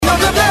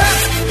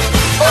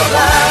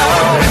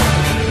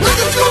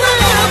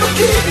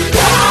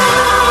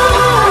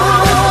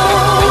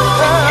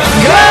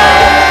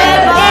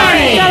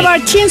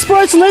Teen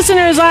Sports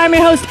listeners, I'm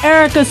your host,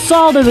 Erica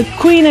Salda, the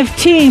Queen of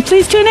Teen.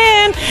 Please tune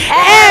in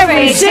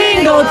every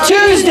single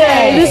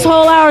Tuesday. This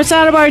whole hour is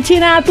out of our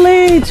teen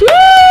athletes. Woo!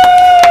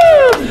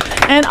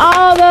 And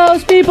all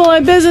those people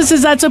and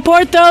businesses that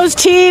support those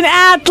teen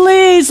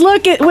athletes.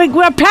 Look,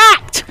 we're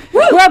packed.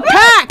 We're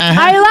packed.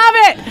 I love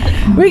it.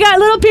 We got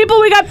little people,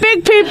 we got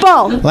big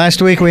people.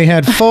 Last week we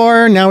had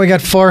 4, now we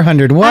got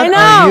 400. What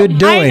are you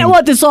doing? I know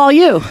what, this is all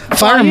you.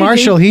 Fire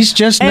Marshal, he's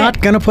just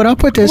not going to put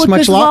up with this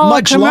much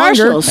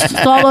longer.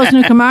 It's all those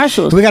new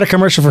commercials. We got a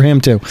commercial for him,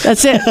 too.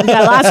 That's it. We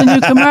got lots of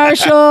new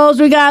commercials.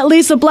 We got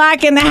Lisa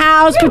Black in the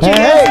house. Put your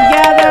hands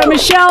together.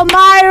 Michelle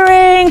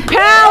Myring.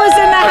 Pal is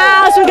in the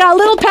house. We got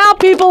little pal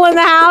people in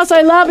the house.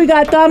 I love. We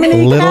got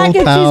Dominique Hackett.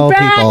 She's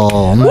back.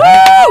 People. Woo!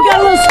 Got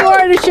a little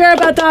story to share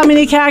about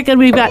Dominique Hackett.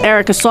 We've got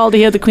Erica Salda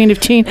here, the Queen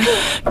of Teen.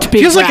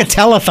 Feels like a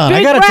telethon.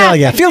 I got to tell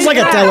you. Feels like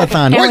a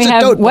telethon. And we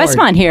have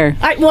Westmont here.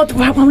 I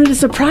wanted to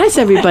surprise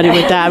everybody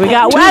with that. We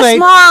got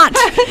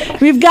Westmont.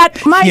 We've got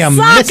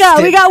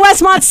Saka. We got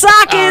Westmont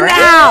Saka in the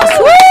house.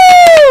 Woo!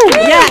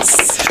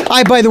 Yes.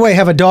 I, by the way,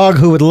 have a dog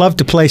who would love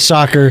to play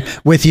soccer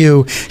with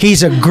you.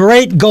 He's a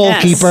great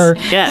goalkeeper.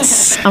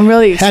 Yes. I'm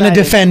really excited. And a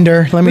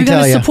defender, let me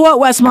tell you. We're going to support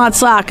Westmont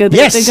Soccer.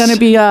 Yes. They're going to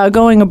be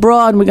going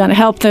abroad. We're going to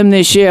help them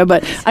this year.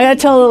 But I got to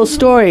tell a little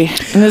story.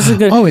 And this is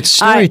good. Oh, it's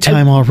story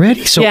time already?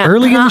 So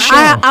early in the show?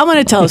 I'm going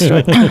to tell a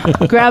story.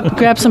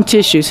 grab some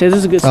tissues. Hey, this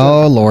is a good story.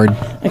 Oh, Lord.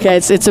 Okay,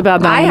 it's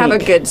about Dominique. I have a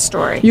good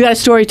story. You got a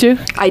story, too?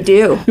 I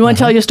do. You want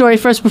to tell your story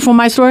first before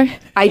my story?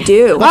 I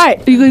do. All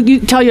right. You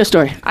tell your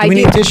story. We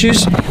need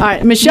tissues? All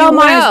right. Michelle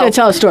Myers is going to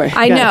tell a story.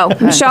 I know.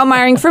 Michelle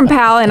Myring from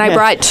PAL, and I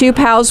brought 2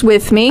 pals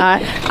with me.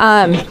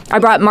 I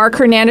brought Mark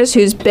Hernandez,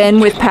 who's been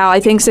with PAL, I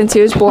think, since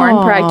he was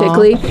born,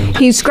 practically.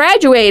 He's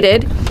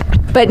graduated,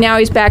 but now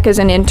he's back as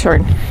an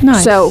intern.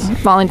 Nice. So,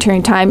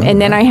 volunteering time.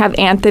 And then I have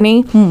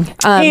Anthony.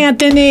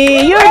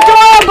 Anthony, you're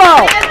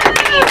adorable.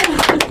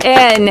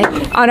 And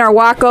on our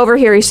walk over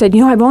here, he said,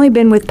 I've only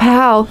been with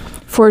PAL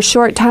for a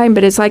short time,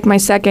 but it's like my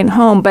second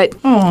home. But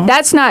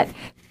that's not...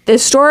 The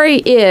story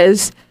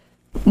is...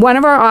 One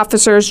of our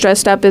officers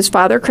dressed up as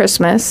Father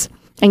Christmas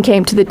and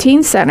came to the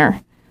teen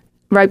center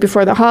right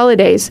before the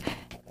holidays.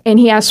 And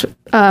he asked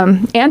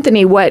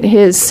Anthony what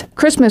his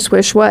Christmas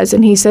wish was.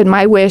 And he said,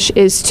 my wish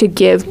is to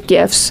give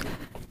gifts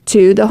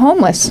to the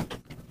homeless.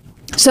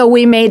 So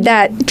we made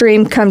that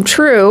dream come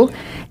true.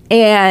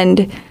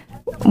 And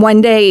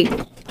one day,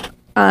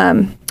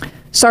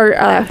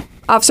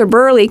 Officer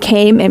Burley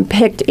came and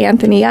picked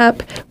Anthony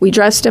up. We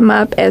dressed him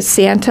up as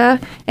Santa.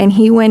 And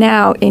he went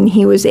out and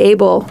he was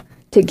able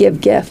to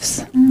give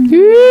gifts.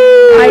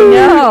 I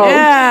know.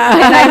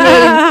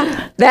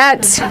 Yeah.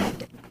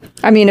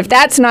 And if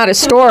that's not a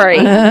story,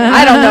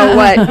 I don't know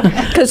what.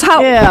 Because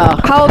how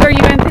old are you,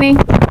 Anthony?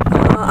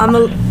 I'm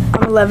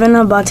 11.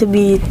 I'm about to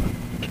be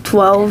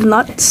 12.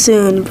 Not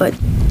soon, but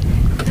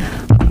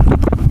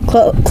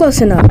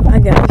close enough, I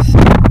guess.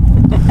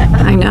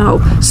 I know.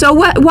 So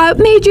what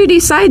made you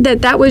decide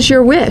that was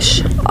your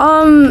wish?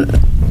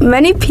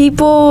 Many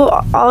people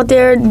out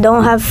there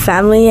don't have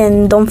family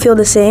and don't feel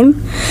the same.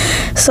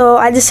 So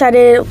I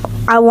decided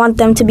I want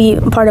them to be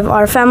part of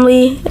our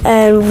family,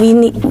 and we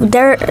need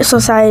their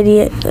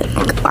society.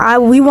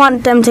 We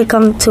want them to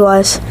come to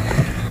us,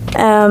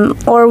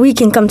 or we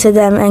can come to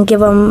them and give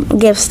them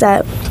gifts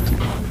that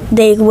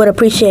they would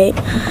appreciate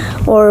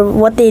or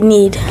what they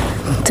need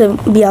to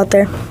be out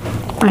there.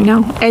 I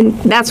know, and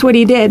that's what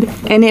he did,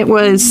 and it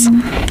was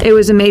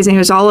amazing. It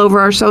was all over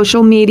our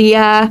social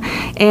media,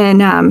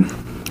 and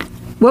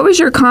what was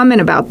your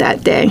comment about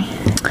that day?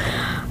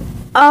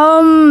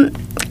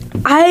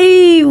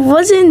 I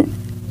wasn't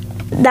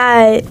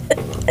that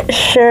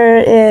sure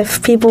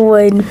if people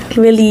would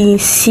really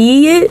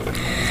see it,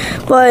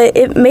 but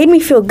it made me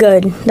feel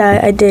good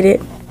that I did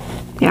it.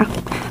 Yeah,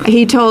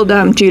 he told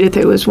Judith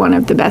it was one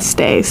of the best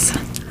days.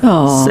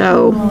 Oh.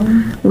 So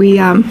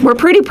we're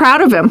pretty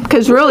proud of him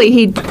because really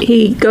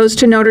he goes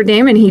to Notre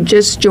Dame and he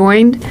just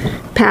joined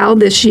PAL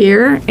this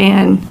year,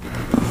 and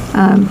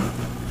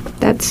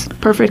that's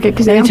perfect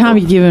example. Anytime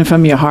you give in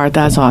from your heart,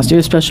 that's awesome.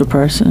 You're a special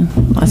person.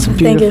 That's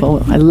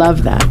beautiful. I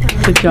love that.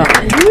 Good job.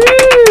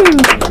 Woo!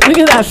 Look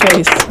at that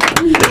face.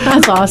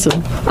 That's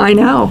awesome. I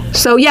know.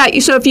 So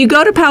so if you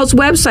go to PAL's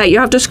website, you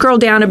have to scroll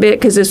down a bit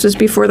because this was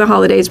before the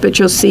holidays, but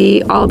you'll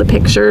see all the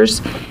pictures,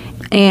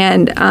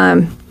 and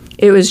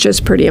it was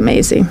just pretty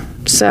amazing.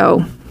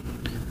 So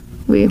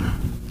you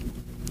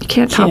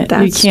can't top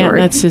that story.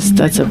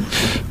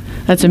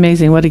 That's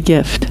amazing. What a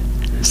gift.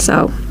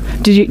 So.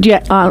 Do you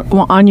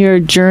on your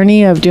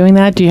journey of doing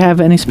that, do you have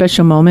any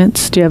special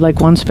moments? Do you have like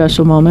one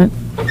special moment?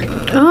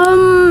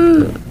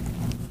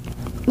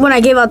 When I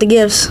gave out the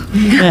gifts.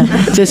 Yeah.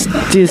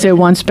 Is there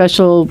one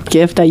special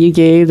gift that you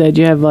gave that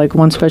you have like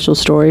one special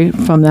story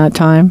from that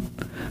time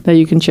that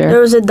you can share? There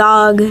was a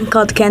dog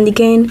called Candy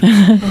Cane.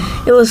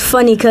 It was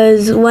funny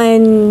because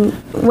when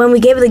we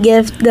gave the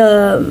gift,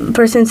 the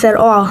person said,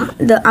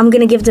 I'm going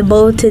to give the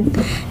bow to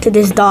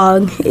this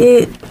dog.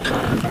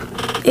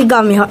 it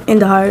got me in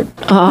the heart.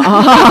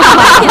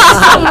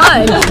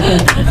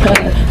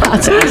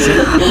 That's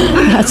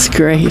awesome. That's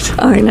great.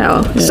 I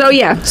know.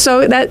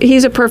 So that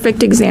he's a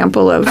perfect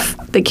example of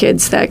the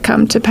kids that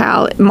come to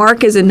PAL.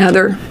 Mark is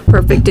another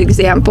perfect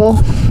example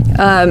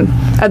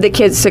of the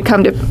kids that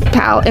come to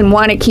PAL and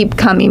want to keep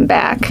coming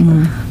back.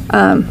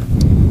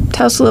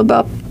 Tell us a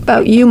little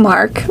about you,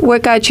 Mark.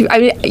 What got you? I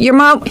mean,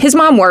 his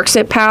mom works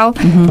at PAL,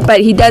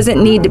 but he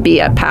doesn't need to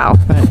be at PAL,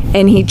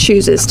 and he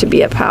chooses to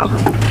be at PAL.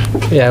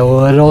 Yeah,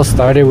 well, it all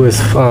started with,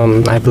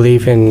 I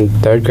believe, in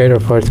 3rd grade or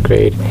 4th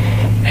grade.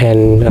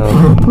 And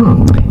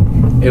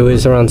it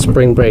was around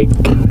spring break.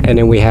 And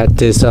then we had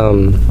this,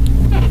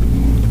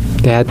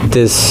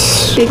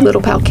 Big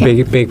Little PAL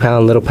camp. Big PAL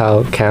and Little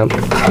PAL camp,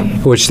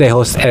 which they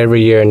host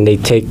every year. And they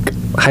take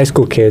high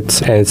school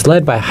kids, and it's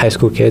led by high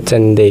school kids.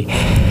 And they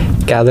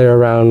gather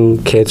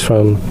around kids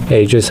from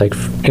ages like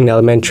in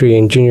elementary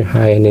and junior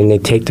high. And then they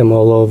take them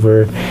all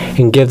over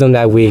and give them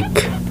that week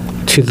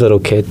to the little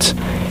kids.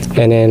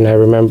 And then I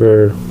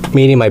remember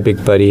meeting my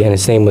big buddy, and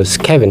his name was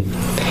Kevin.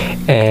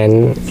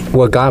 And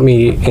what got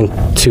me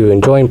into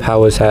enjoying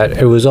PAL was that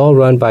it was all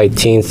run by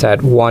teens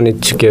that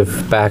wanted to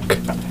give back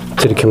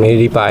to the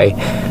community by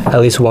at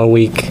least 1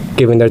 week,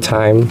 giving their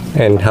time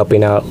and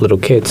helping out little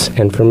kids.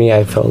 And for me,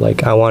 I felt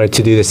like I wanted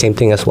to do the same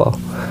thing as well,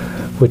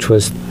 which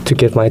was to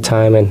give my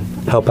time and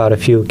help out a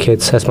few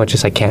kids as much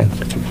as I can.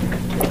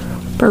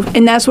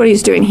 And that's what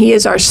he's doing. He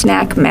is our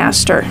snack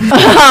master.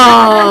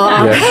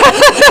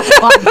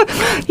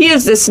 He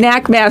is the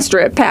snack master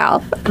at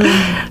PAL.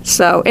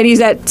 So, and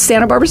he's at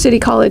Santa Barbara City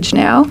College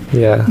now.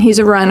 Yeah. He's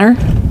a runner.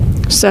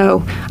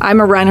 So I'm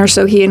a runner,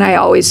 so he and I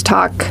always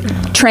talk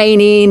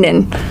training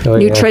and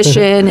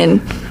nutrition and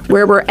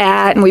where we're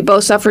at. And we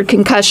both suffered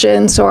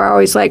concussions, so we're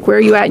always like, where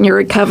are you at in your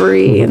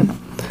recovery?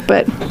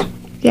 But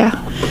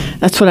yeah.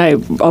 That's what I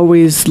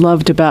always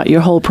loved about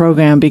your whole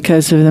program,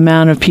 because of the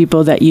amount of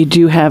people that you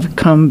do have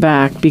come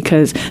back,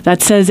 because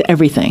that says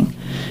everything.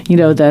 You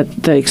know,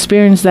 that the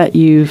experience that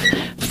you've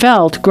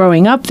felt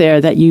growing up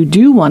there, that you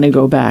do want to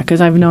go back.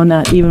 Because I've known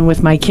that even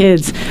with my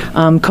kids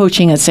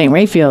coaching at St.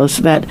 Raphael's,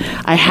 that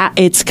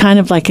it's kind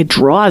of like it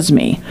draws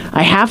me.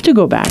 I have to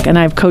go back. And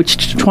I've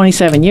coached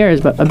 27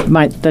 years, but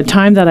the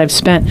time that I've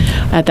spent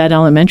at that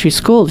elementary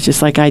school, it's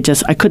just like I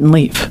couldn't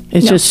leave.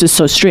 It's just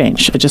so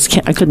strange.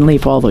 I couldn't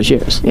leave all those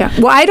years. Yeah.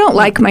 Well, I don't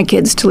like my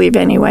kids to leave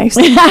anyway. So.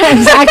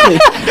 Exactly.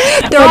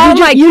 They're all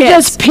my kids. You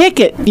just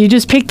pick it. You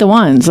just pick the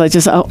ones. Where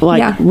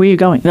are you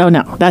going? No,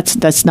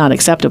 that's not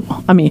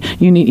acceptable. I mean,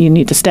 you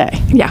need to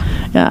stay.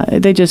 Yeah.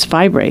 They just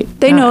vibrate.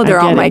 They know they're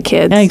all my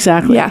kids.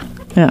 Exactly. Yeah.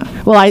 Yeah.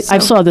 Well, I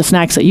saw the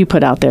snacks that you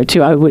put out there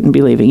too. I wouldn't be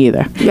leaving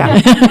either.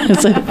 Yeah.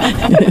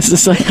 it's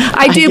just like,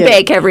 I do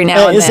bake every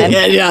now and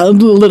then. Yeah, a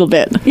little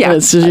bit. Yeah.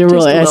 It's just,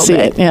 I see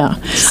it.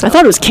 Yeah. So. I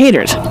thought it was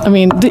catered. I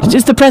mean,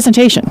 just the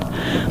presentation.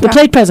 The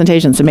plate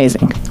presentation's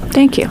amazing.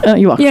 Thank you.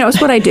 You're welcome.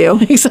 It's what I do.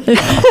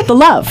 The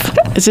love.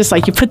 It's just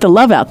like you put the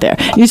love out there.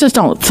 You just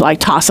don't like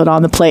toss it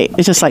on the plate.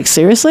 It's just like,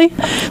 seriously?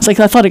 It's like,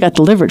 I thought it got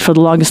delivered for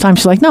the longest time.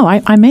 She's like, no,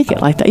 I make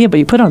it like that. Yeah, but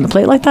you put it on the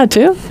plate like that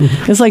too?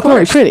 It's like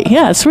really pretty.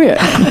 Yeah, it's weird.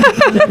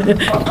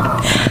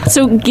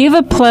 So give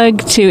a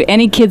plug to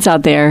any kids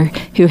out there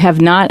who have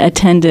not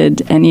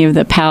attended any of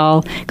the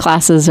PAL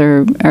classes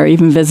or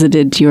even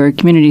visited your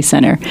community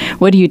center.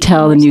 What do you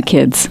tell the new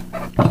kids?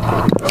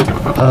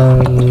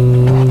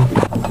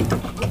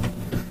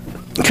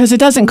 Because it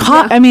doesn't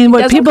cost. Yeah, I mean,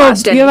 what people.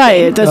 You're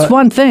right. That's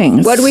one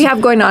thing. What do we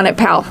have going on at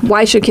PAL?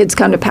 Why should kids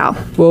come to PAL?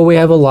 Well, we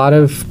have a lot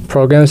of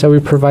programs that we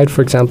provide.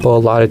 For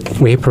example,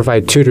 we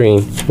provide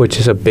tutoring, which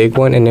is a big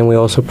one, and then we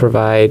also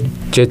provide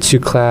Jitsu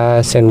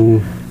class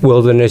and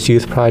Wilderness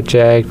Youth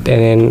Project,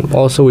 and then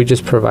also we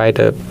just provide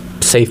a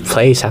safe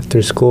place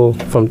after school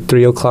from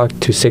 3 o'clock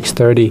to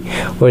 6:30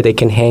 where they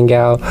can hang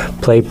out,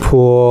 play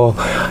pool,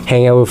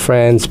 hang out with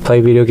friends,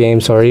 play video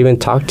games, or even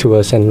talk to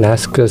us and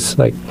ask us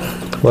like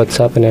what's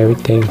up and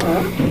everything.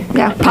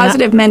 Yeah,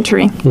 positive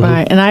mentoring. Mm-hmm.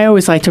 Right, and I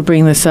always like to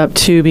bring this up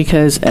too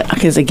because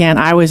again,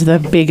 I was the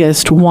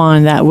biggest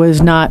one that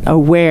was not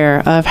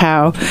aware of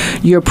how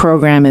your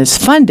program is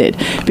funded,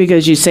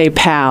 because you say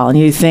PAL and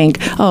you think,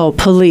 oh,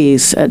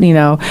 police, and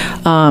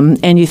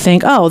you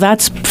think, oh,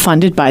 that's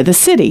funded by the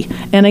city.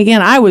 And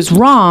again, I was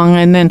wrong,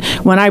 and then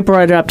when I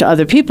brought it up to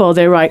other people,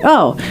 they were like,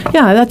 oh,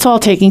 yeah, that's all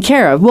taken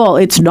care of. Well,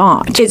 it's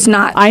not. It's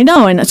not. I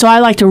know, and so I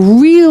like to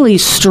really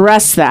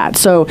stress that.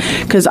 So,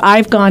 because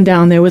I've gone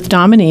down there with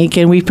Dominique,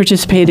 and we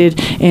participated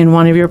in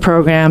one of your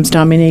programs,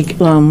 Dominique,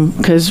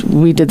 because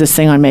we did this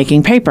thing on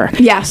making paper.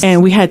 Yes.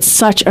 And we had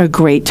such a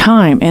great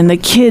time, and the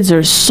kids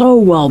are so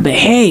well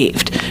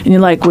behaved. And you're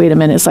like, wait a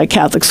minute, it's like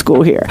Catholic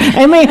school here.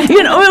 I mean,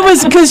 it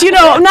was because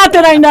not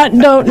that I don't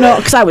know,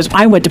 because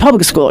I went to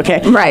public school,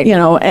 okay, right?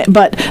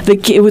 But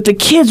the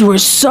kids were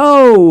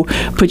so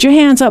put your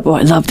hands up. Oh,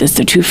 I love this,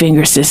 the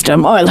 2-finger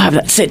system. Oh, I love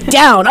that. Sit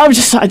down. I'm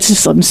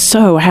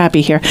so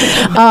happy here,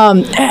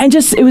 and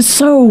just it was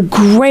so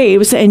great. It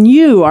was, and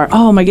you are,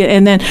 oh my God.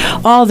 And then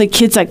all the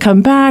kids that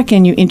come back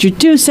and you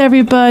introduce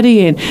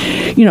everybody, and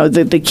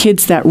the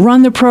kids that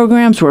run the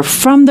programs were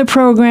from the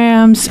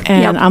programs,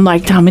 and yep. I'm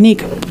like, Dominique,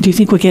 do you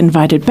think we get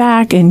invited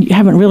back, and you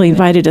haven't really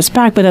invited us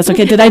back, but that's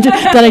okay. Did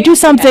I do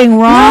something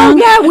wrong?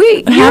 No,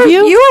 yeah, Have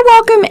you? You are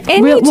welcome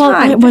anytime. Well,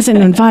 I wasn't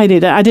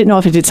invited. I didn't know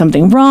if I did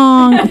something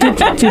wrong.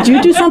 Did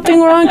you do something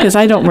wrong? Because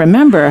I don't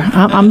remember.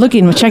 I'm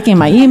checking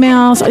my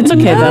emails. It's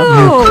okay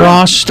though. You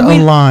crossed a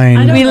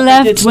line. We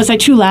left. Was I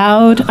too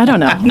loud? I don't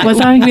know. Was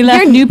I? We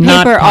left new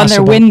Not paper on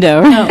their possible.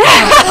 window.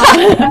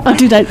 Oh,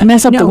 did I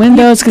mess up the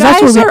windows? Because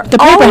that's Guys where are the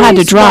paper had to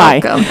always dry.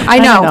 welcome. I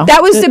know. don't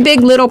That was the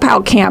big Little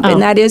Pal camp, and Oh,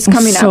 that is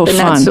coming so up, and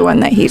that's fun. the one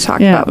that he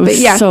talked Yeah, about. it was But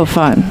yeah, so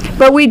fun.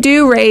 but we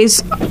do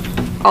raise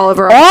all of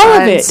our All of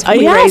funds. it.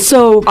 We Yeah, raise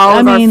so all I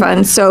of mean, our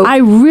funds. So I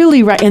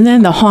really and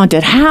then the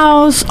haunted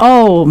house.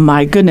 Oh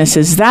my goodness,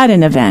 is that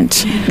an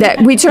event?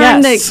 that we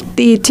turn Yes.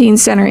 the teen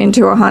center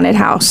into a haunted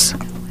house.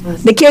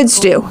 The kids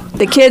do.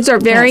 The kids are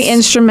very Yes.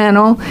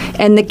 instrumental,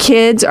 and the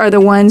kids are the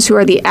ones who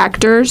are the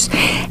actors.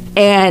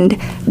 And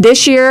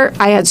this year,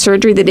 I had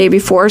surgery the day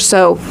before,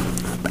 so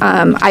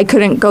I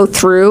couldn't go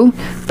through,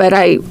 but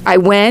I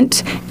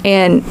went,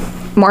 and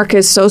Mark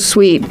is so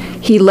sweet.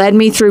 He led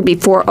me through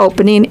before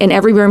opening. In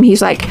every room,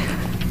 he's like,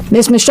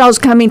 Miss Michelle's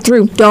coming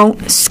through.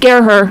 Don't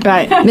scare her.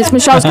 Right. Miss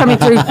Michelle's coming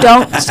through.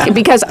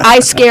 Because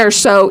I scare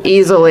so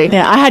easily.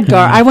 Yeah,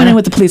 I went in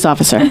with the police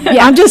officer.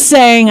 Yeah. I'm just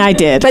saying I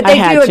did. But I they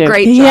had do a to.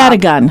 great He job. had a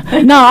gun.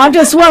 No,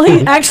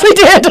 he actually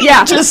did.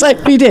 Yeah. Just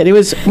like he did. He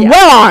was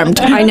well armed.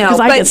 I know, Because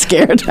I but- get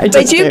scared.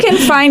 But you can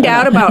find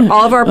out about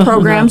all of our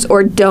programs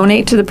or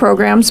donate to the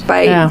programs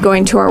by Yeah.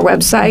 going to our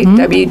website,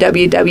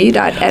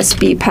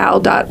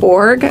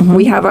 www.sbpal.org.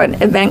 We have an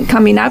event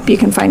coming up. You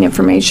can find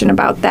information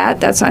about that.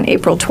 That's on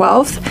April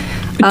 12th.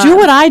 Do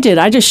what I did.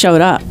 I just showed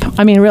up.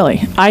 I mean,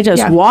 really. I just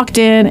Yeah. walked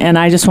in, and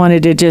I just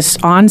wanted to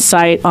just on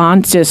site,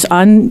 just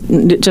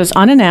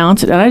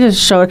unannounced, and I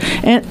just showed,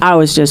 and I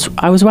was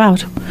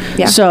wowed.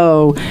 Yeah.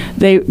 So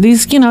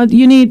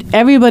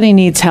everybody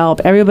needs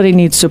help. Everybody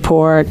needs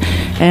support,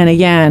 and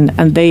again,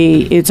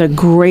 it's a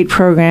great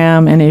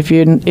program. And if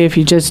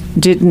you just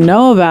didn't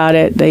know about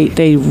it,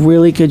 they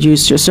really could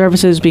use your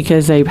services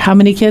because how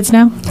many kids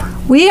now?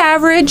 We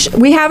have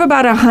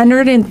about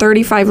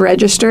 135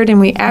 registered, and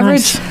we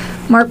average,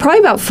 Mark, probably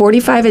about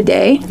 45 a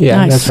day. Yeah,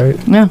 Nice. that's right.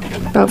 Yeah.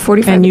 About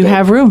 45 And a you day.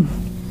 have room.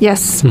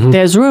 Yes.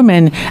 There's room,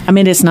 and I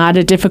mean it's not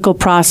a difficult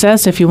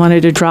process. If you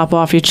wanted to drop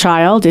off your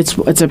child, it's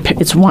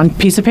one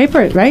piece of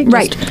paper, right?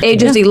 Right. Just-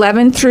 Ages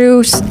 11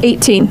 through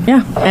 18.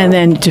 yeah, and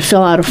then to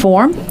fill out a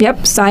form.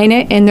 Yep. Sign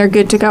it, and they're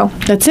good to go.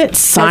 That's it.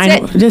 Sign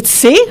That's it.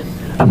 See,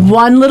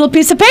 one little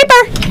piece of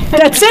paper.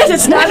 That's it.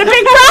 It's not a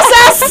big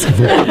process.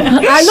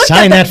 I looked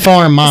Sign at that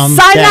form, Mom.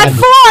 Sign Dad. that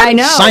form. I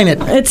know. Sign it.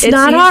 It's It's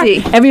not easy.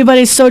 hard.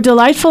 Everybody's so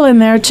delightful in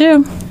there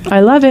too.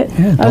 I love it.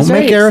 I was Don't very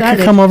make Erica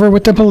excited. come over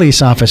with the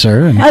police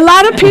officer. A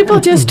lot of people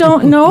just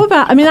don't know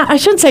about. I mean, I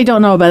shouldn't say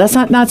don't know about.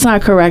 That's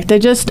not correct. They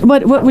just.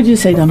 What would you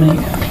say, Dominique?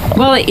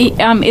 Well,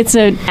 it's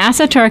an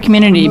asset to our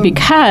community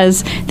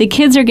because the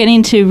kids are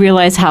getting to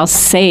realize how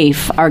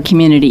safe our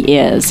community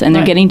is, and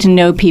they're Right. getting to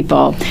know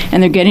people,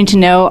 and they're getting to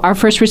know our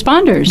first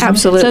responders.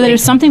 Absolutely. So that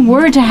if something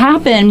were to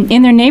happen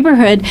in their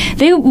neighborhood,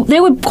 they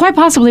would quite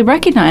possibly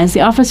recognize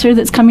the officer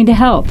that's coming to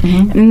help,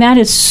 and that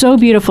is so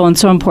beautiful and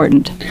so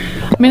important.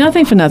 I mean,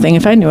 nothing for nothing.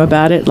 If I knew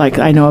about it, like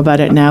I know about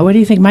it now, where do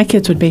you think my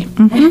kids would be?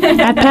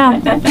 At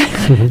PAL.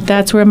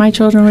 That's where my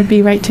children would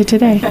be right to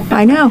today.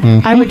 I know.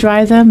 I would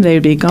drive them. They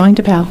would be going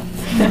to PAL.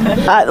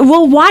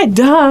 Well, why?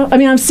 Duh. I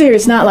mean, I'm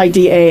serious. Not like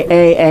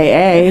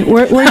DAAAA.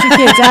 Where's your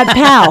kids? At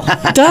PAL.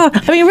 Duh.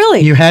 I mean,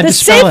 really. You had the to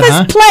spell it,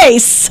 safest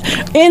place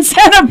in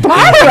Santa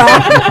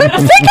Barbara.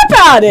 Think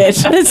about it.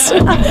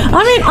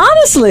 I mean,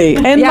 honestly.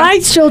 And Yeah. my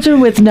children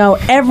would know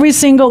every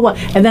single one.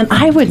 And then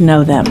I would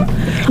know them.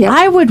 Yeah.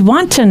 I would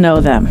want to know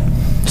them.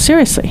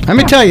 Seriously. Let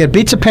me tell you, it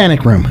beats a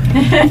panic room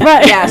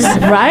Right. Yes.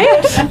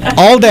 Right?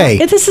 all day.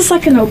 This is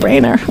like a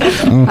no-brainer.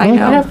 I I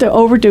know. have to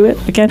overdo it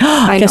again.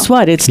 Guess know.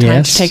 what? It's time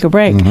Yes. to take a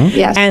break.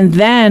 Yes. And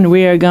then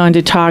we are going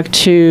to talk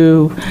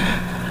to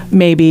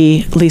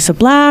maybe Lisa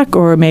Black,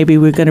 or maybe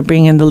we're going to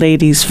bring in the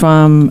ladies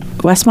from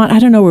Westmont. I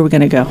don't know where we're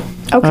going to go.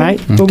 Okay. All right?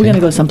 But we're going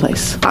to go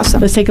someplace. Awesome.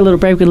 Let's take a little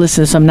break. We can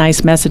listen to some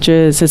nice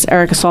messages. It's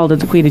Erica Salda,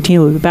 the Queen of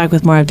Teen. We'll be back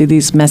with more after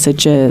these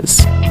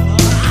messages.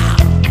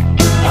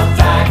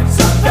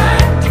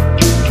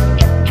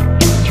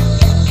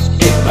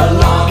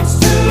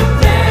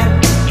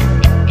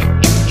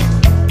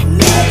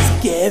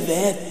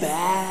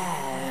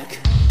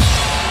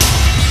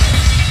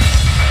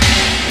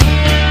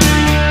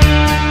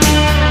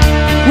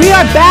 We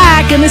are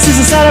back, and this is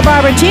the Santa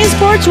Barbara Teen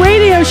Sports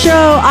Radio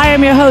Show. I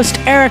am your host,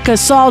 Erica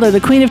Salda, the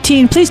Queen of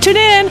Teen. Please tune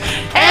in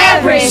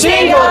Every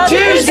single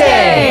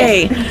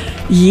Tuesday.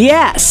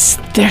 Yes,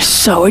 they're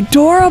so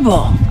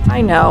adorable.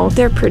 I know.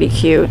 They're pretty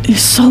cute. You're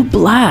so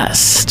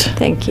blessed.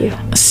 Thank you.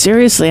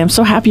 Seriously, I'm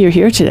so happy you're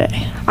here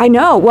today. I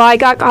know. Well, I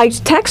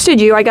texted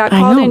you. I got I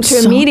called know, into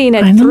a so- meeting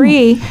I at know.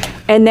 3,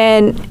 and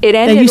then it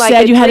ended And you like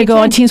said at you had to go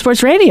on 3:10. Teen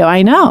Sports Radio.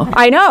 I know.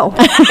 I know.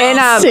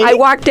 And See? I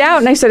walked out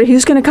and I said,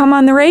 who's going to come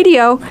on the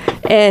radio?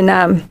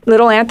 And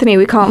little Anthony,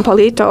 we call him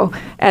Polito,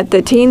 at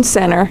the teen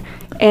center.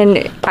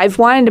 And I've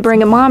wanted to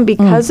bring him on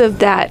because of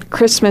that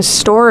Christmas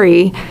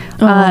story.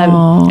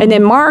 And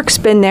then Mark's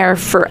been there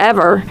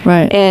forever.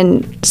 Right.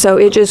 And so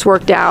it just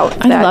worked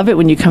out. I love it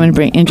when you come and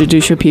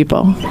introduce your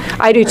people.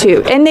 I do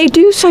too. And they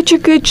do such a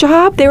good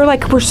job. They were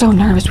like, we're so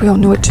nervous. We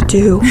don't know what to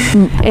do.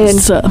 And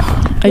So,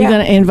 are you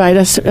going to invite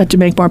us to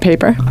make more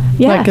paper?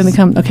 Yes. Like, gonna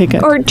come? Okay,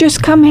 good. Or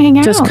just come hang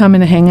out. Just come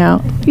in and hang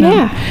out.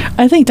 Yeah.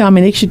 I think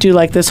Dominique should do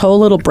like this whole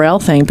little Braille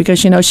thing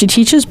because, you know, she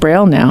teaches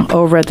Braille now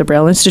over at the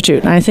Braille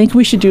Institute. And I think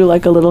we should do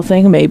like a little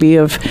thing maybe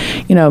of,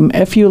 you know,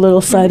 a few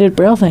little sighted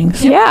Braille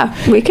things. Yeah,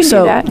 we can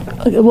So do that.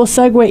 we'll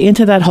segue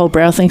into that whole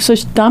Braille thing. So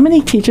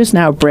Dominique teaches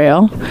now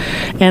Braille.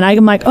 And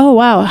I'm like, oh,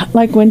 wow.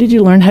 Like, when did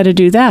you learn how to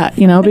do that?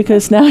 You know,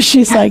 because now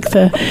she's like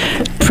the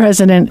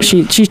president.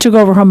 She took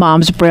over her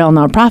mom's Braille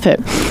nonprofit,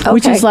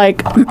 which is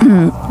like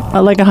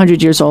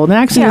 100 years old. And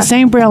actually the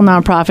same Braille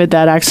nonprofit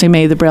that actually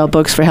made the Braille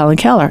books for Helen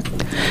Keller.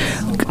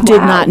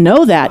 Did not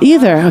know that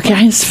either.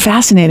 Okay, it's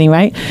fascinating,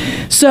 right?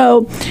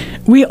 So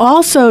we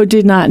also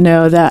did not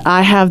know that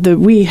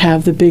we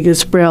have the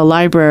biggest Braille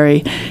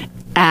library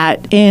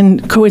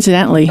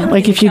coincidentally,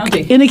 like if you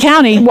in the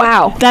county.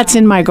 Wow. That's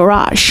in my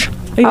garage.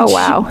 Oh,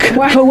 wow.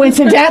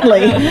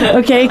 Coincidentally,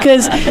 okay,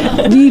 because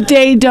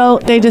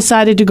they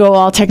decided to go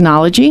all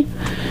technology.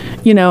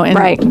 You know,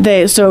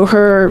 and so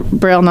her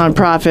Braille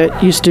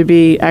nonprofit used to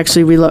be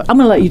actually I'm going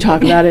to let you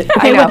talk about it.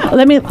 Okay, I know.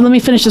 let me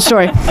finish the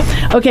story.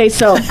 Okay,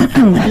 so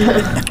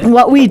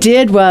what we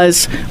did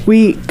was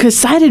because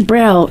sighted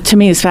Braille to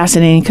me is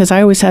fascinating because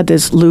I always had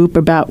this loop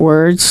about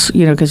words,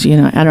 you know, because, you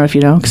know, I don't know if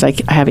you know, because I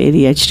have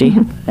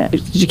ADHD.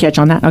 Did you catch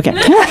on that? Okay.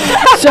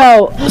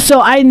 So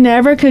I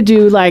never could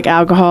do like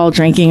alcohol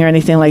drinking or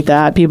anything like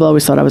that. People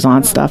always thought I was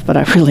on stuff, but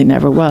I really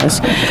never was.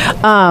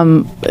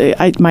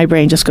 My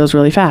brain just goes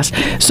really fast.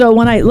 So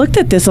when I looked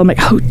at this, I'm like,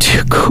 oh,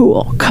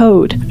 cool,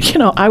 code. You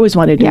know, I always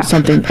wanted to do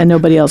something and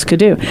nobody else could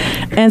do.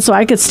 And so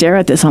I could stare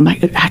at this. I'm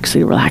like, it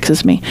actually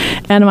relaxes me.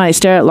 And when I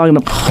stare at it long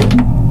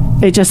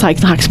enough, it just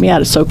like knocks me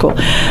out. It's so cool.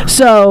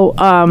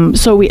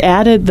 So we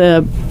added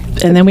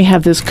and then we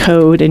have this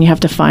code and you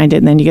have to find it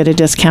and then you get a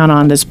discount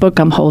on this book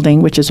I'm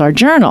holding, which is our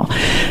journal.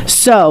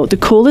 So the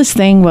coolest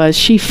thing was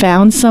she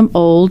found some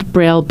old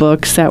Braille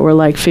books that were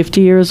like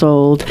 50 years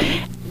old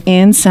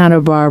in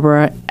Santa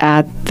Barbara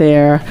at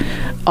their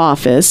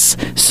office.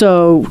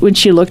 So when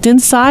she looked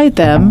inside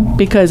them,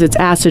 because it's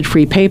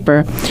acid-free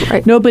paper,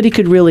 nobody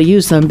could really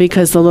use them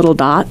because the little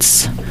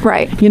dots,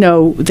 you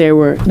know,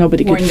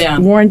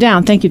 worn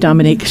down. Thank you,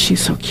 Dominique.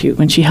 She's so cute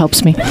when she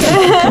helps me.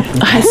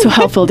 It's so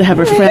helpful to have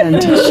a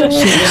friend.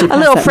 She a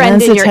little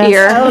friend in your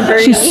ear.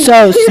 She's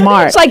so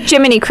smart. It's like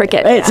Jiminy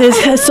Cricket.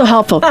 It's so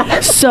helpful.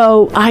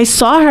 So I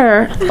saw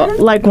her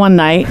like one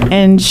night,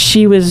 and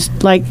she was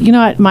like, you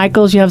know, at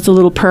Michael's you have the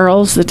little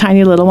pearls, the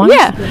tiny little ones.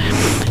 Yeah.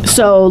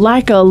 So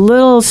like a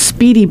little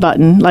speedy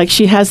button, like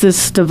she has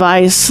this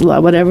device,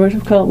 whatever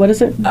it's called. What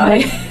is it?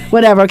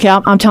 Whatever. Okay,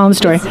 I'm telling the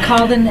story. It's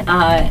called an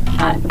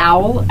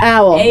owl.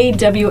 Owl.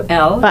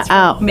 AWL.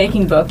 Owl.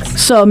 Making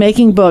books. So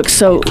making books.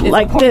 So it's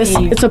like this,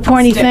 it's a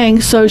pointy stick.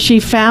 thing. So she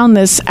found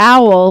this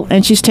owl,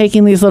 and she's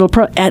taking these little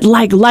at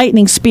like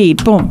lightning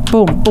speed. Boom,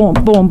 boom, boom,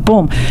 boom,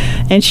 boom,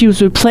 and she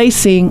was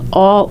replacing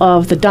all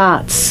of the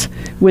dots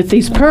with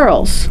these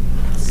pearls.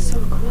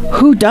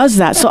 Who does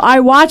that? So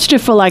I watched her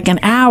for like an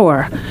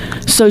hour.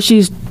 So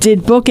she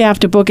did book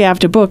after book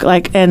after book,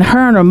 like, and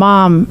her and her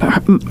mom,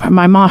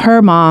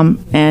 her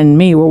mom and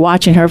me were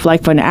watching her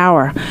for an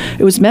hour.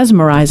 It was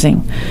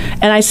mesmerizing.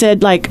 And I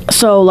said,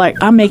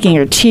 I'm making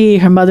her tea.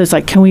 Her mother's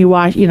like, can we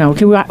wash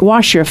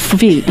your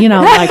feet? You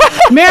know, like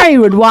Mary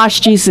would wash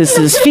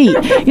Jesus's feet,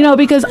 you know,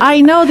 because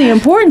I know the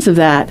importance of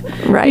that.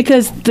 Right.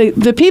 Because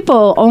the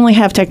people only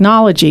have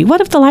technology. What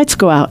if the lights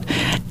go out?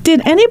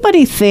 Did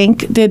anybody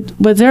think,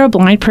 was there a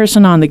blind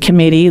person on the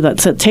committee that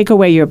said, take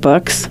away your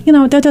books? You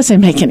know, that doesn't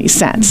make any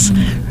sense.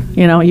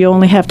 You know, you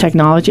only have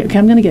technology. Okay,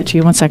 I'm going to get to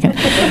you 1 second.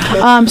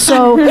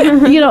 So,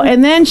 you know,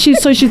 and then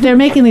they're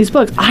making these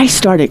books. I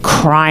started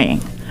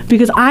crying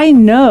because I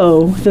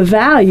know the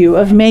value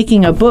of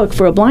making a book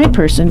for a blind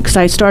person because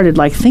I started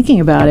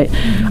thinking about it.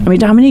 I mean,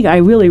 Dominique, I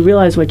really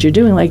realize what you're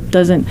doing.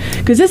 Because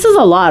this is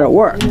a lot of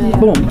work. Yeah.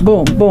 Boom,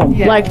 boom, boom.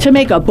 Yeah. To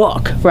make a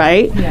book,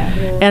 right? Yeah.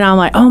 And I'm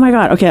like, oh my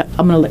God, okay,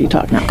 I'm going to let you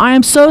talk now. I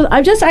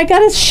got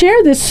to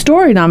share this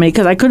story, Dominique,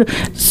 because I couldn't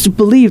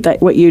believe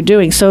that what you're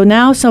doing. So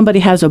now somebody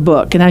has a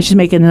book, and now she's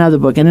making another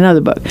book and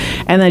another book.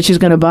 And then she's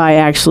going to buy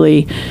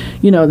actually,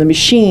 you know, the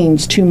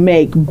machines to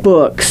make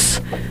books.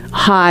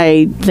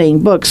 High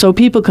thing books so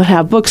people could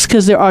have books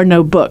because there are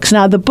no books.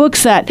 Now the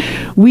books that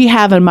we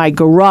have in my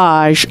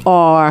garage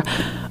are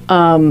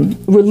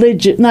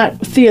religious, not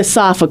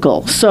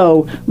theosophical.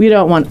 So we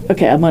don't want.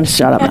 Okay, I'm going to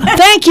shut up now.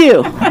 Thank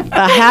you.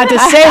 I had to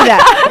say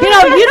that. You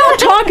know, you don't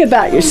talk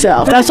about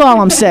yourself. That's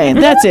all I'm saying.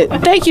 That's it.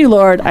 Thank you,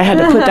 Lord. I had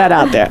to put that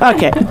out there.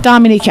 Okay,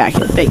 Dominique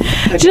Hackett.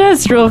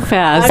 Just real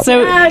fast.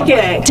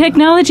 Okay. So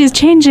technology is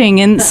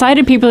changing, and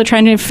sighted people are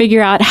trying to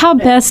figure out how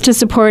best to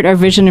support our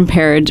vision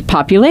impaired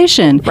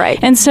population. Right.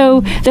 And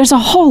so there's a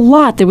whole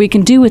lot that we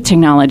can do with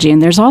technology,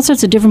 and there's all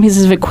sorts of different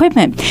pieces of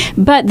equipment.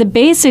 But the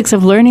basics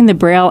of learning the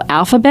Braille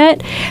alphabet,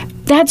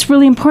 that's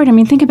really important. I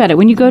mean, think about it.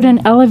 When you go to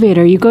an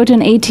elevator, you go to an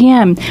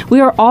ATM,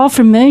 we are all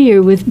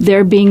familiar with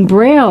there being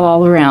Braille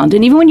all around.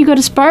 And even when you go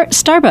to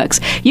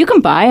Starbucks, you can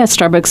buy a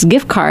Starbucks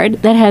gift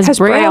card that has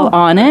Braille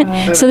on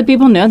it so that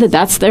people know that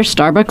that's their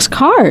Starbucks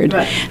card.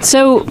 Right.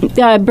 So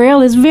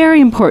Braille is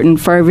very important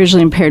for our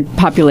visually impaired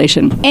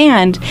population.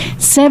 And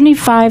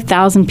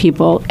 75,000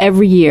 people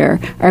every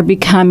year are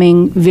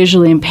becoming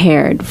visually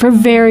impaired for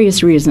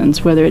various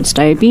reasons, whether it's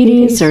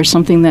diabetes or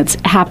something that's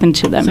happened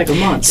to them.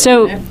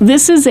 So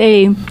this is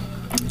a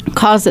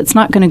cause that's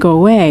not going to go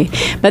away.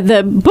 But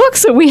the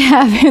books that we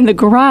have in the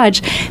garage,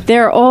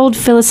 they're old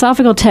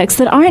philosophical texts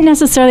that aren't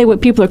necessarily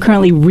what people are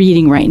currently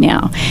reading right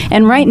now.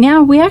 And right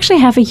now, we actually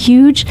have a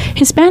huge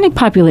Hispanic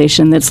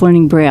population that's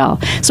learning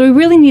Braille. So we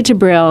really need to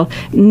Braille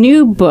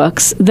new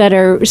books that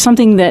are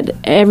something that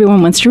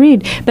everyone wants to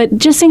read. But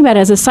just think about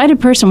it, as a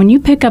sighted person, when you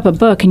pick up a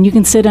book and you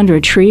can sit under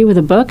a tree with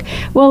a book,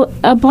 well,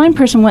 a blind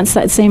person wants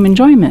that same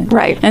enjoyment.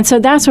 Right. And so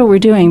that's what we're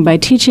doing. By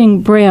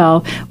teaching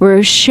Braille,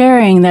 we're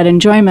sharing that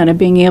enjoyment of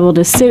being able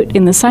to sit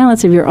in the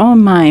silence of your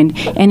own mind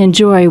and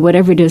enjoy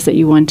whatever it is that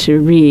you want to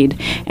read.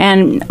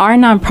 And our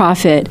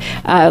nonprofit,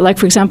 like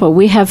for example,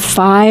 we have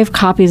 5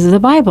 copies of the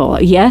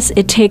Bible. Yes,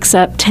 it takes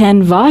up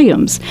 10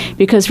 volumes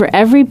because for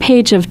every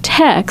page of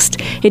text,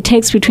 it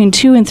takes between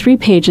 2 and 3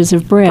 pages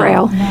of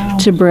Braille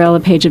to Braille a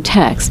page of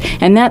text.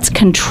 And that's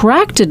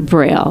contracted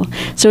Braille.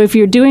 So if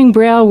you're doing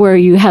Braille where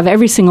you have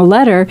every single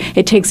letter,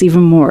 it takes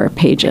even more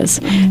pages.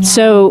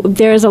 So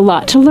there's a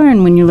lot to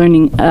learn when you're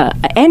learning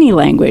any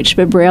language,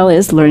 but Braille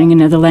is learning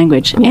another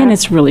language, and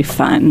it's really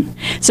fun.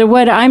 So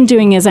what I'm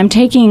doing is I'm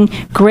taking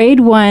grade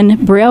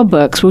 1 Braille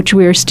books, which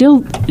we are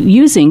still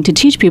using to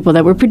teach people,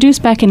 that were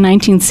produced back in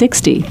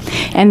 1960,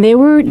 and they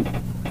were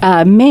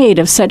made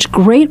of such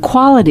great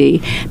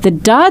quality. The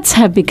dots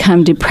have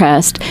become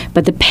depressed,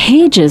 but the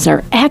pages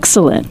are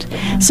excellent.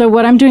 So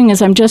what I'm doing is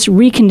I'm just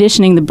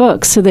reconditioning the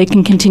books so they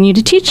can continue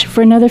to teach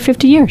for another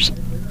 50 years.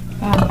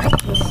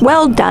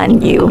 Well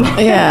done, you.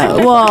 Yeah,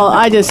 well,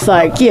 I just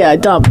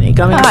Dominique.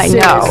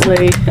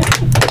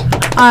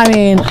 I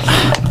mean,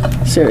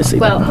 seriously. Seriously.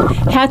 Well,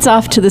 hats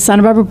off to the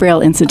Santa Barbara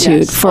Braille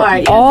Institute for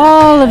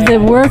all of the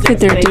work that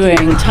they're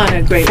doing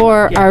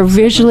for our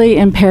visually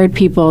impaired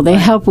people. They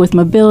help with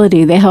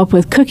mobility. They help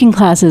with cooking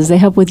classes. They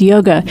help with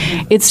yoga.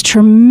 It's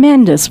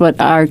tremendous what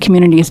our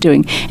community is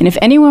doing. And if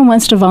anyone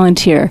wants to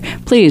volunteer,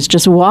 please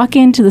just walk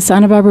into the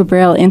Santa Barbara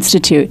Braille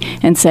Institute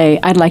and say,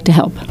 I'd like to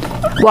help.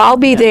 Well, I'll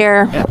be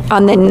there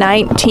on the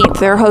 19th.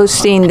 They're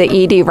hosting the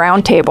ED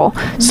Roundtable,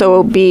 so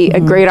it'll be a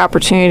great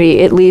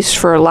opportunity, at least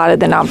for a lot of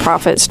the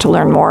nonprofits, to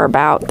learn more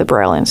about the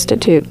Braille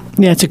Institute.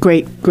 Yeah, it's a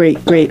great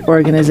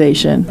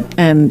organization.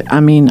 And I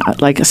mean,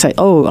 like I say,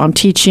 I'm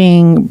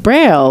teaching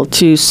Braille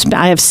to,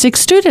 I have 6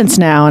 students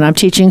now, and I'm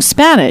teaching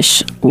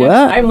Spanish. What?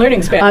 I'm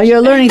learning Spanish.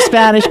 You're learning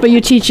Spanish, but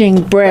you're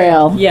teaching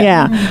Braille.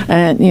 Yeah.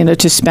 And,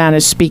 to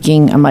Spanish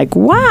speaking. I'm like,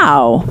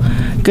 wow,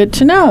 good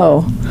to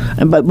know.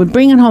 But with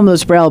bringing home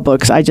those Braille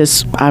books, I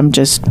don't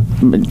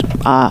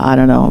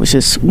know. It was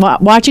just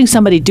watching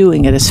somebody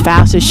doing it as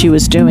fast as she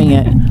was doing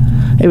it.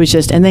 It was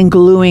just, and then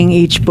gluing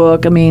each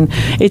book. I mean,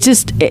 it's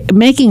just,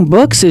 making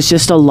books is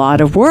just a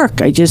lot of work.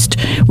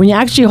 When you're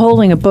actually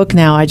holding a book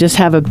now, I just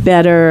have a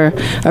better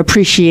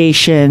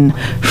appreciation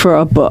for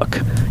a book.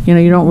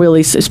 You don't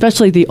really,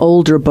 especially the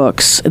older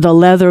books, the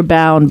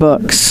leather-bound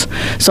books.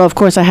 So, of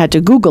course, I had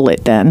to Google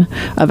it then,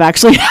 of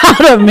actually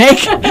how to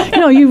make,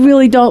 you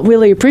really don't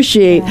really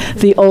appreciate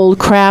the old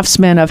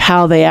craftsmen of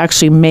how they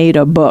actually made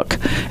a book.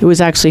 It was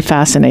actually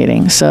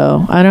fascinating.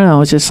 So, I don't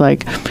know, it's just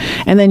like,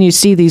 and then you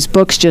see these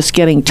books just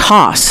getting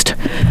tossed,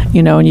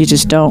 and you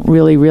just don't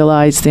really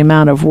realize the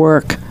amount of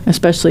work,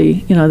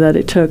 especially, that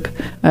it took.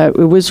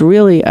 It was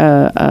really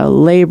a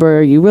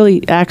labor. You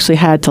really actually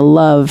had to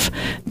love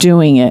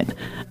doing it.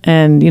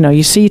 And,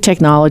 you see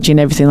technology and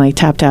everything like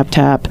tap, tap,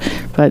 tap.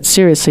 But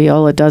seriously,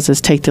 all it does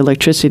is take the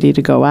electricity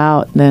to go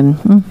out. Then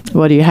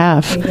what do you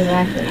have?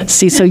 Exactly.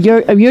 See, so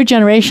your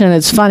generation,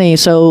 it's funny.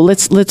 So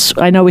let's.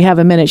 I know we have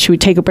a minute. Should we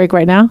take a break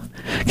right now?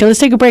 Okay, let's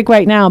take a break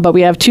right now. But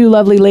we have 2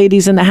 lovely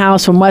ladies in the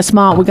house from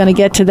Westmont. We're going to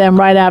get to them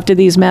right after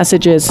these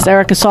messages. It's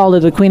Erica Salda,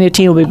 the Queen of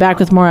Teen. We'll be back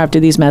with more after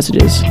these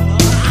messages.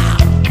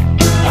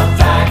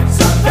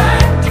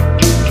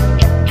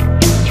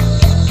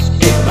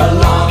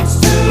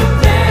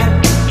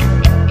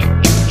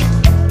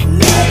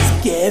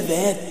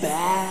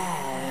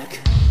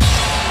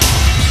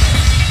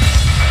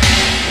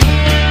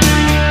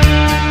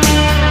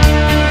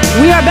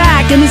 We are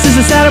back, and this is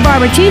the Santa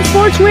Barbara Teen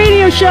Sports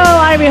Radio Show.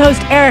 I'm your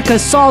host, Erica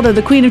Salda,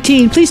 the Queen of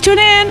Teen. Please tune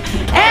in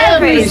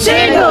every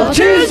single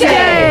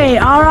Tuesday.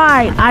 All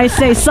right, I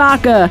say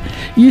soccer,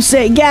 you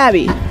say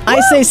Gabby. Woo! I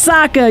say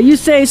soccer, you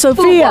say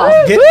Sophia.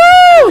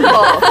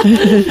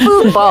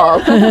 Football.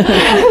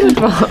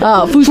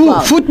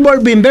 Football.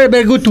 Football been very,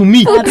 very good to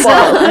me.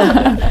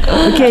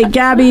 Okay,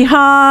 Gabby,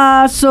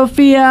 ha,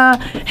 Sophia,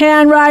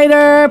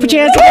 handwriter, put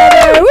your hands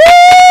together. Woo!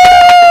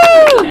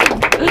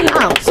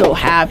 Ow, so so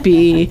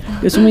happy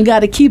because we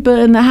got a keeper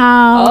in the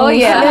house. Oh,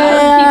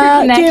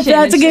 yeah. Keeper Keeper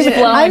that's a connection. good. It's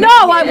flowing. I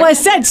know. I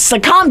said, so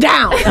calm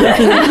down.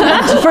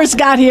 She first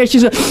got here.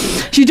 She's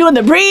doing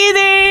the breathing.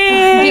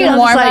 Getting I was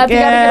warm like, up. You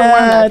gotta get a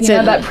warm up. that's You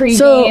know, it. that pregame.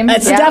 So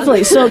it's Yeah.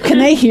 definitely. So can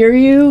they hear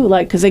you?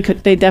 Like, because they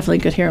definitely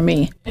could hear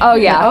me. Oh,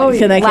 yeah.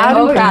 Can they Loud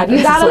hear and proud. You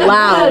It's gotta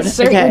loud.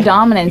 assert Okay. your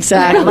dominance.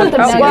 Exactly. Let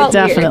them know well,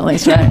 you're here. Definitely.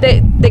 That's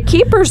right. The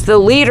keeper's the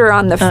leader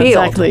on the field.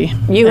 Exactly.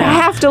 You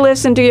have to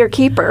listen to your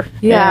keeper.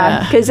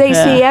 Yeah. Because they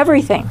Yeah. see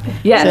everything.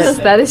 Yes,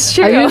 that is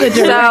true. Are you the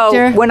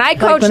director? So when I Like,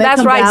 coach, when they that's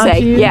come what I down say.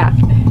 to you? Yeah.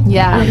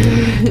 Yeah.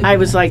 I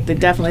was like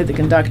definitely the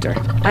conductor.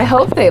 I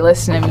hope they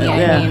listen to me. I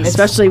Yeah, mean, it's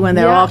especially when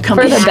they're all for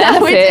coming the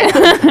benefit.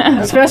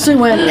 especially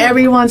when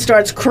everyone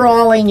starts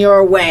crawling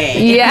your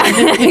way. Yeah,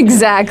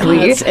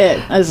 exactly. That's it.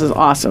 This is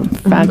awesome.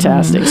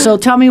 Fantastic. So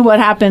tell me what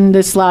happened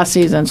this last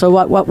season. So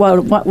what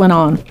went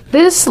on?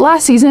 This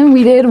last season,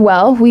 we did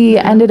well. We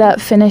ended up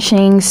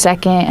finishing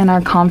second in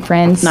our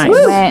conference. Nice.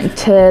 We went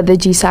to the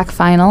GSAC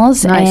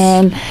finals Nice.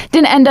 and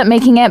didn't end up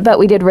making it, but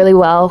we did really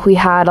well. We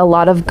had a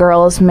lot of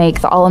girls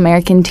make the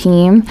All-American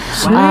team.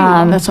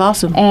 That's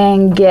awesome.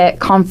 And get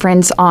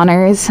conference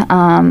honors.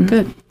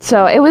 Good.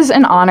 So it was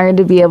an honor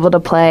to be able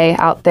to play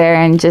out there,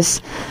 and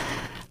just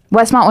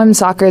Westmont women's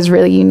soccer is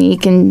really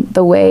unique in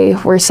the way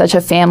we're such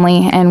a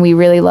family, and we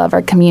really love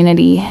our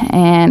community,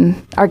 and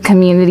our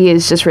community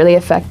is just really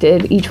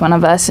affected, each one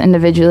of us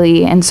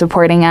individually, in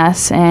supporting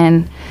us,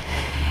 and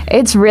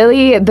it's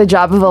really the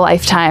job of a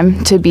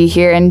lifetime to be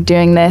here and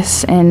doing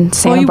this in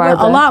Santa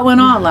Barbara. A lot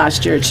went on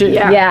last year too.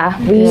 Yeah,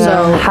 we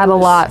So had a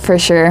lot for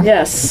sure.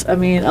 Yes, I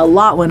mean a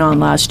lot went on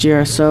last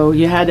year. So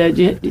you had to,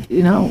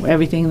 you know,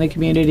 everything in the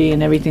community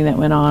and everything that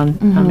went on.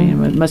 I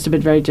mean, it must have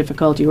been very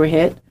difficult. You were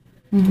hit,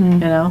 you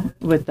know,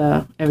 with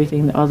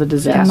everything, all the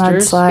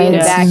disasters. mudslides. Being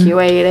Yes.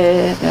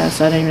 evacuated. Yeah,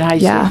 so I don't even know how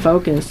you Yeah. stay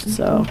focused.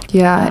 So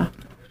Yeah.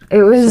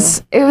 It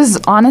was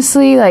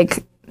honestly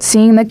like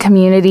seeing the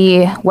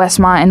community,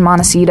 Westmont and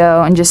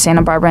Montecito and just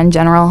Santa Barbara in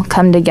general,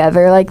 come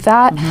together like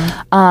that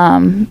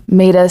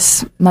made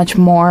us much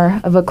more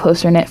of a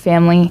closer knit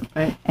family.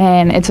 Right.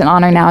 And it's an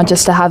honor now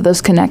just to have those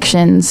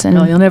connections. And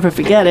no, you'll never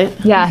forget it.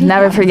 yeah,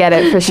 never forget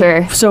it for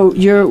sure. So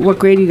what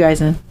grade are you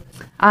guys in?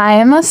 I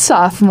am a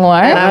sophomore.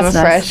 I'm a That's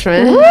nice.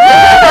 freshman.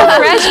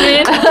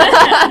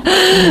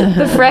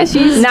 The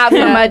freshies. Not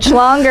for much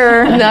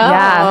longer. No.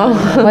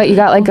 Yeah. What, you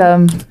got like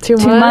 2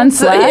 months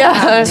months? left?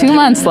 Yeah. 2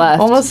 months left.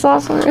 Almost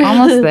sophomore.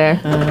 Almost there.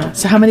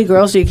 So how many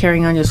girls are you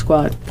carrying on your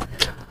squad?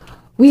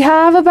 We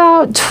have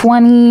about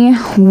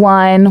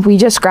 21. We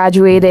just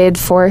graduated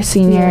 4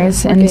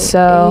 seniors, and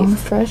so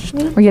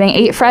Freshman. we're getting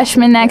 8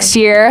 freshmen next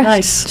year.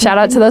 Nice. Shout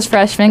out to those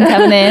freshmen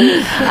coming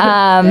in.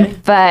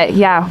 But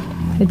yeah,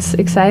 it's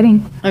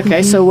exciting.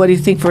 Okay, so what do you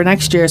think for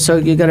next year? So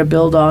you're going to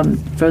build on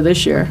for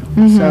this year.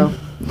 So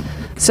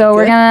So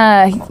we're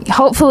gonna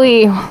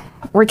hopefully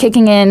we're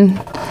kicking in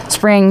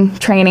spring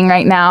training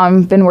right now.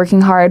 I've been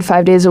working hard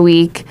 5 days a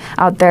week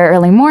out there,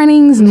 early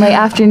mornings and late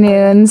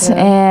afternoons,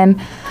 and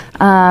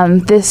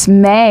this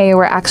May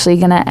we're actually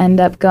gonna end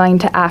up going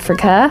to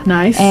Africa,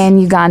 Nice.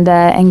 and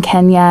Uganda and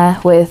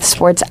Kenya with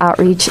Sports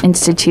Outreach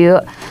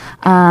Institute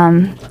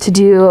to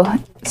do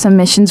some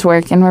missions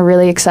work, and we're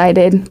really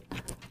excited.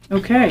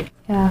 okay.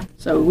 Yeah.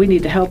 So we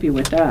need to help you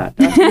with that.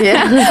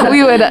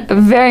 We would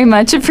very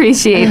much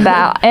appreciate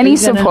that. Any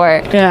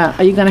support. Yeah.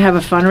 Are you going to have a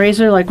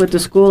fundraiser like with the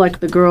school, like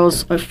the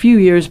girls a few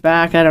years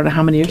back? I don't know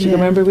how many years ago.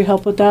 Remember we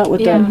helped with that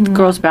with the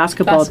girls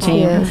basketball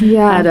team.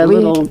 Yeah. Had a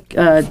little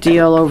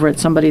deal over at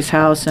somebody's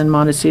house in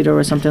Montecito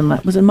or something.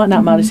 Was it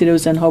not Montecito? It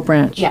was in Hope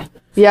Ranch. Yeah.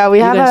 Yeah, we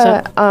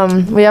guys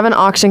have we have an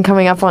auction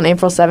coming up on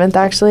April 7th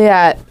actually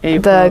at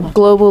April. the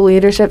Global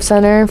Leadership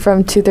Center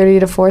from 2:30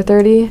 to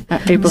 4:30.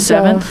 April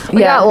 7th.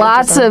 We got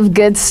lots of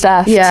good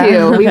stuff Yeah.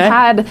 too. We've Okay.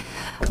 had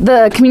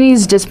the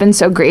community's just been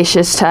so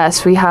gracious to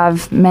us. We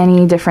have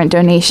many different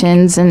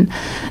donations and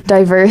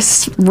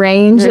diverse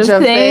range of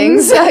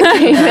things. that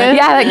came in.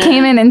 Yeah, that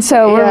came in, and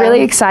so we're Yeah.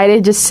 really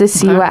excited just to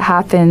see what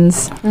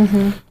happens.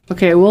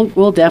 Okay,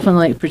 we'll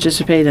definitely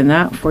participate in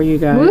that for you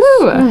guys.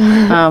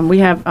 We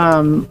have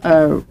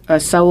a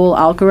Saul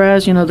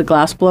Alcaraz, you know, the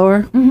glass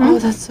blower. Oh,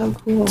 that's so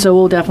cool. So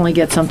we'll definitely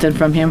get something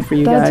from him for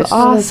you guys.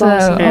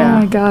 Awesome. Yeah. Oh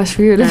my gosh,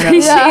 we would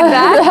appreciate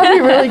that. That'd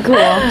be really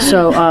cool.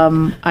 So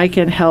I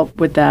can help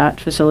with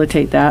that,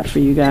 facilitate that for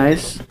you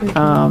guys.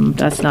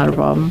 That's not a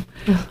problem.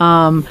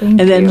 And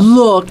then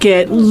look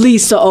at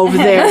Lisa over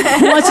there.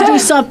 Who wants to do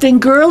something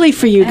girly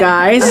for you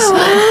guys? You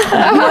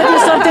want to do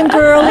something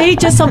girly?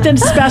 Just something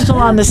special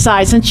on the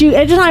side. Since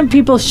every time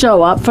people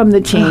show up from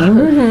the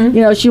team,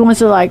 you know, she wants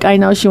to I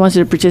know she wants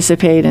to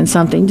participate in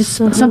something, just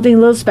something a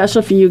little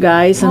special for you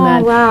guys. And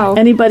then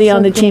anybody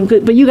on the team,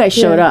 but you guys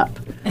showed up.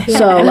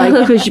 So,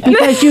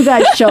 because you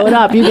guys showed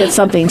up, you get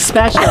something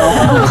special,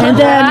 and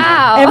then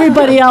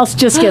everybody else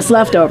just gets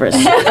leftovers.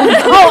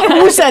 Oh,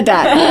 who said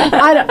that?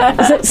 I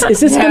don't, is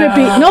this going to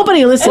be?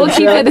 Nobody listens. We'll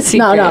keep it a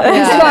secret. No,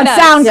 this is on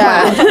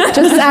SoundCloud.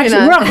 Just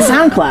actually, we're on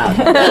SoundCloud.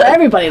 So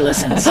everybody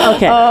listens.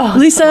 Okay,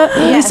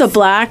 Lisa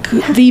Black,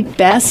 the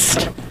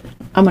best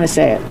I'm going to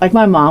say it. Like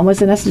my mom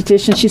was an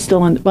esthetician. She's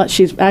still in, but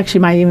she's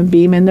actually might even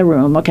be in the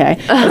room, okay?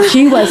 But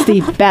she was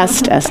the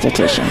best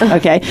esthetician,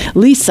 okay?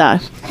 Lisa,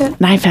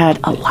 and I've had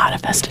a lot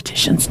of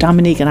estheticians,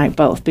 Dominique and I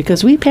both,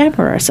 because we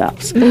pamper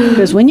ourselves.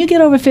 Because when you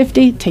get over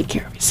 50, take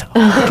care of yourself,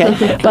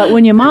 okay? But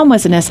when your mom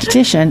was an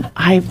esthetician,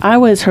 I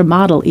was her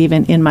model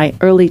even in my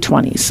early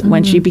 20s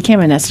when she became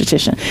an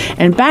esthetician.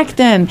 And back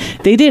then,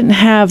 they didn't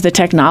have the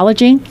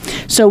technology.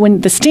 So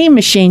when the steam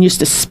machine used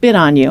to spit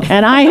on you,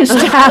 and I used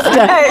to have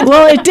to,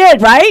 well, it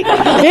did, right?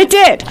 It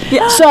did.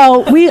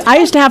 So I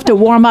used to have to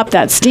warm up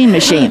that steam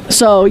machine.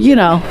 So,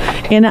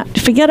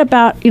 forget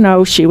about,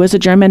 she was a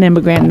German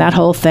immigrant and that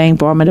whole thing,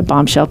 born at a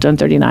bomb shelter in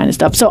 39 and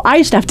stuff. So I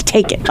used to have to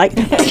take it. Like,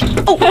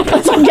 oh,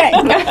 it's okay.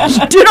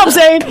 Do you know what I'm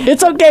saying?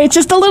 It's okay. It's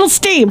just a little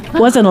steam. It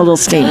wasn't a little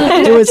steam.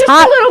 It was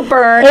hot. A little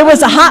burn. It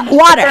was a hot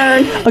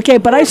water. Okay,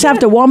 but I used to have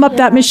to warm up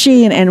that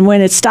machine, and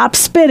when it stopped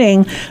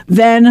spitting,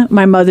 then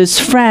my mother's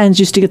friends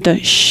used to get the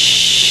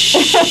shh.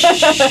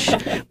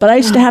 But I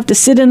used to have to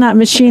sit in that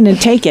machine and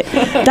take it.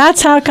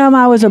 That's how come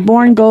I was a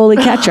born goalie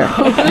catcher.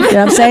 You know what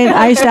I'm saying?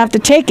 I used to have to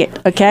take it,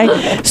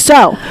 okay?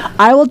 So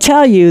I will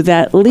tell you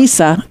that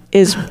Lisa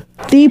is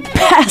the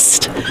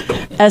best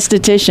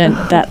esthetician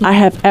that I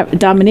have ever.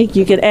 Dominique,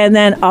 you could, and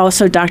then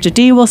also Dr.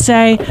 D will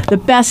say the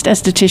best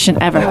esthetician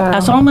ever.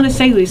 That's all I'm going to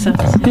say, Lisa.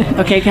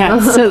 Okay,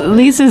 Kat. So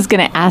Lisa's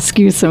going to ask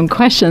you some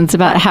questions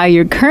about how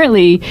you're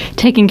currently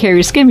taking care of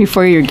your skin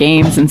before your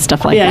games and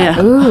stuff like that.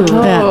 Yeah. Ooh.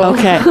 Yeah,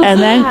 okay. And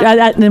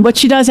then what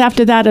she does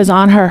after that is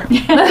on her.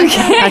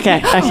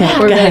 Okay.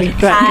 We're ready.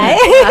 Hi.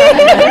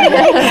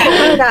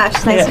 Oh gosh,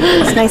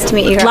 it's nice to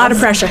meet you girls. A lot of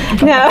pressure.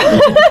 No.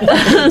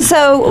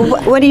 So,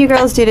 what do you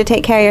girls do to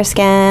take care of your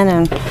skin?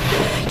 And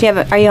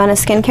are you on a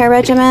skincare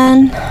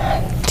regimen?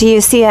 Do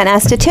you see an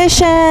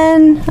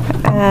esthetician?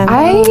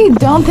 I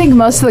don't think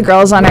most of the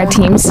girls on our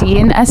team see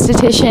an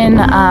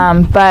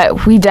esthetician,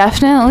 but we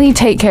definitely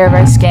take care of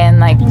our skin.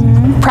 Like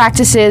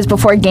practices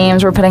before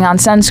games, we're putting on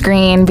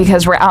sunscreen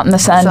because we're out in the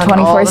sun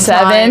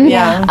 24/7.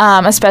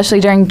 Yeah. Especially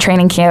during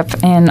training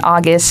camp in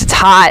August, it's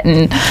hot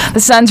and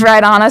the sun's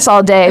right on us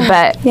all day.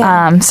 But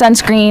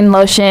sunscreen,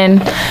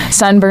 lotion,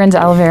 sunburns,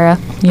 aloe vera,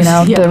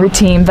 the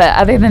routine. But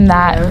other than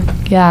that,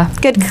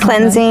 good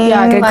cleansing,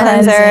 good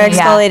cleanser, cleansing,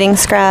 exfoliating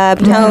scrub,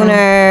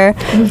 toner.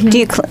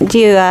 Do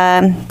you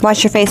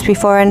wash your face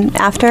before and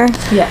after?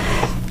 Yeah.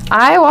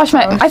 I wash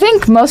I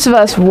think most of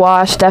us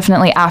wash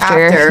definitely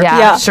after.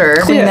 Yeah, sure.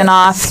 Cleaning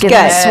off,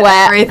 getting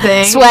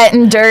sweat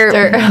and dirt.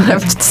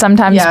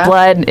 Sometimes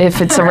blood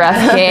if it's a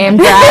rough game.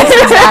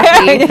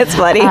 Exactly. It's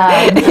bloody.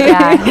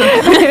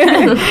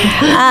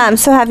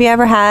 So have you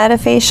ever had a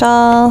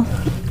facial?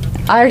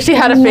 I actually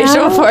had a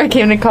facial before I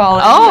came to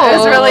college. Oh. It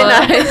was really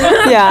nice.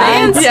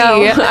 Fancy.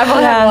 I've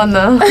only had one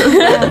though.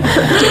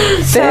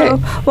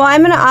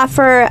 I'm going to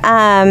offer,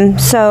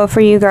 so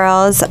for you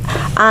girls,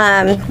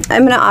 I'm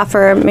going to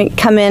offer,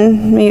 come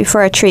in maybe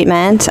for a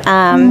treatment,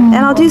 and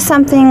I'll do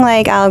something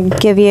like I'll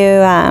give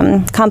you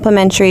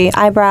complimentary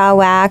eyebrow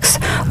wax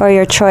or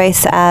your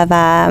choice of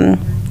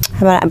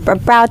about a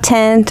brow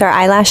tint or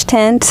eyelash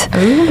tint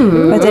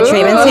with the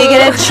treatment. So you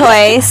get a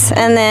choice,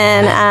 and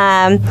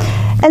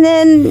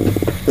then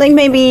like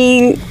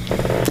maybe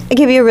I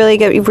give you a really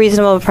good,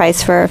 reasonable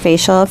price for a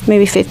facial,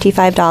 maybe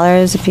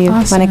 $55 if you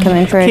want to come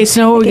in for it. Okay,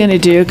 so what we're going to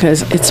do,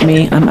 because it's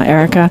me, I'm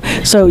Erica,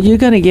 so you're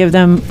going to give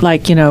them,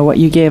 like, what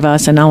you gave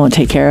us, and I won't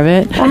take care of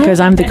it, because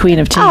I'm the queen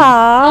of tea. I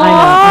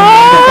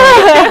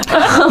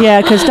know.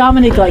 Yeah, because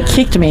Dominic,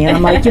 kicked me, and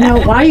I'm like,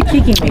 why are you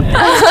kicking me?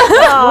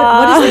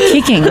 What is the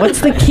kicking? What's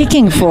the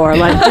kicking for?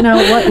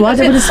 What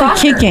is the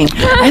kicking?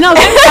 I know,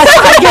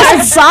 I guess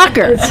it's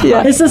soccer.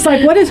 It's just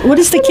like, what is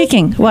the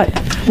kicking? What?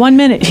 1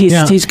 minute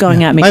he's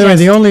going at me. By the way,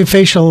 the only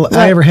facial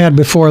I ever had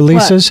before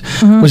Lisa's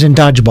was in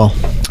dodgeball.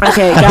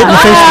 Okay, I hit my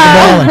face with the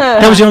ball, and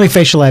that was the only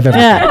facial I've ever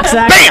had. Yeah,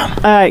 exactly. Bam!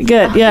 All right,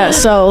 good. Yeah,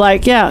 so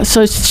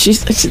so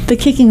the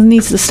kicking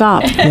needs to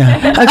stop.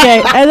 Yeah.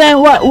 Okay, and then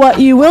what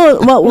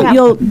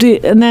you'll do,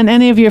 and then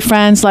any of your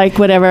friends,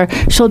 whatever,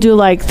 she'll do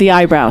the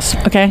eyebrows.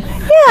 Okay.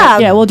 Yeah.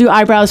 Yeah, we'll do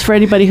eyebrows for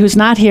anybody who's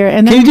not here,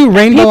 and then can you do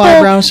rainbow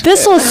eyebrows?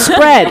 This will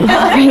spread.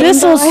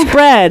 This will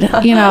spread.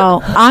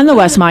 On the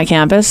Westmont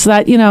campus.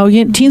 That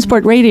Teen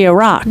Sport Radio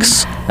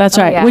rocks. That's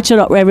right. Yeah. Which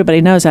everybody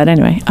knows that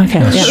anyway.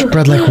 Okay. Yeah.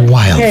 Spread like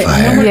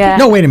wildfire. Okay,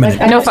 No, wait a minute.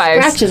 No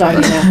fires. Scratches on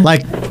you now.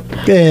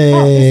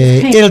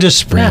 It'll just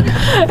spread.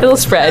 It'll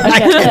spread. I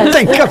can't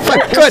think of a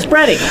good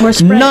We're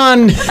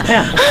spreading.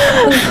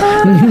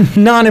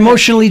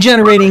 non-emotionally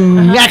generating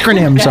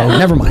acronym. So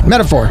never mind.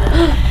 Metaphor.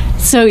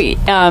 So,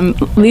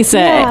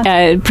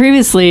 Lisa,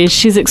 previously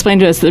she's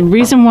explained to us the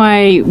reason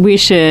why we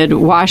should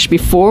wash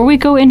before we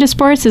go into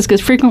sports is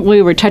because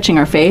frequently we're touching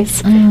our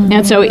face.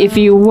 And so if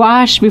you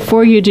wash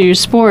before you do your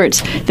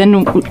sports,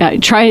 then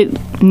try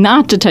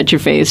not to touch your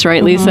face,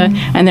 right, Lisa?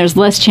 And there's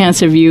less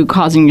chance of you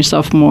causing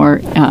yourself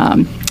more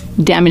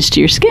damage to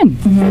your skin.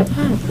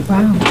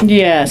 Wow.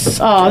 Yes.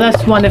 Oh,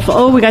 that's wonderful.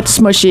 Oh, we got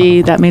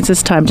smushy. That means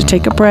it's time to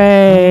take a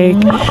break.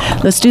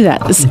 Let's do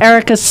that. This is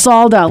Erica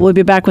Salda. We'll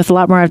be back with a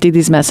lot more after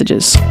these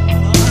messages.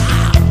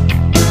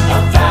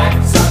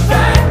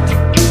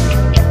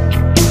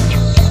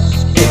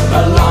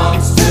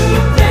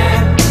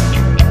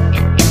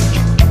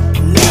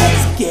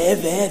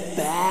 give it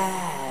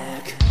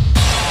back.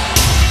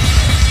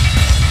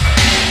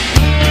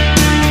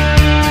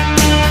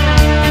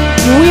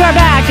 We are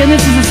back, and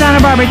this is the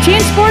Santa Barbara Teen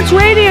Sports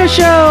Radio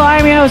Show.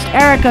 I'm your host,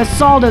 Erica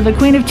Salda, the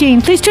Queen of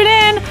Teen. Please tune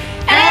in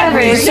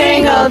every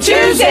single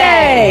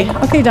Tuesday.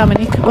 Okay,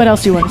 Dominique, what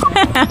else do you want to say?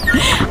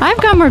 I've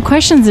got more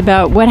questions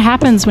about what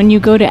happens when you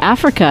go to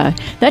Africa.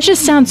 That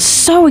just sounds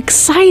so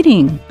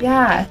exciting.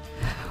 Yeah.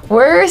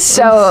 We're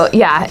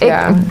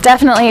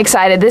definitely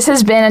excited. This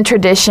has been a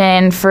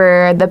tradition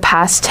for the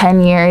past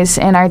 10 years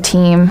in our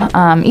team,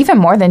 even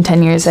more than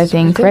 10 years, I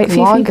think, right,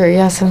 Fifi? Longer,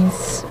 yeah,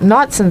 since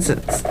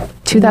it's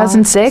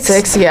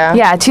 2006? Yeah.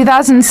 Yeah,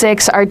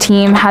 2006, our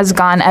team has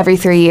gone every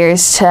 3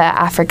 years to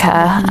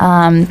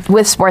Africa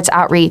with sports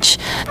outreach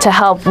to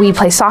help. We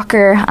play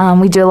soccer.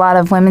 We do a lot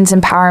of women's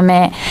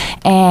empowerment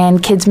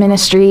and kids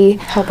ministry.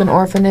 Helping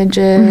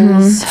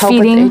orphanages, help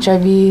feeding with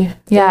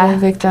HIV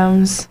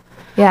victims.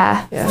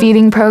 Yeah,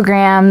 feeding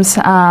programs.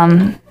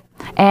 And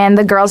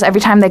the girls,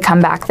 every time they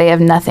come back, they have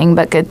nothing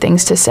but good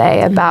things to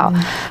say about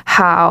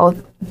how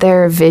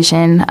their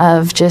vision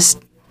of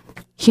just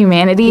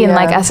humanity and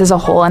like us as a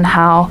whole and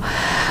how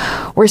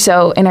we're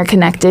so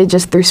interconnected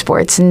just through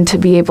sports, and to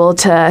be able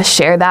to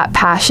share that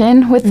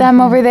passion with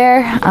them over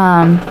there.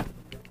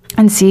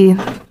 And see,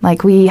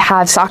 like, we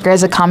have soccer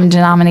as a common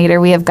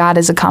denominator, we have God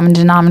as a common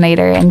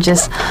denominator, and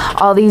just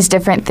all these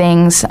different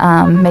things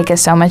make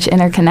us so much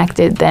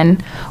interconnected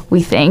than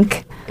we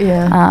think.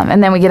 Yeah.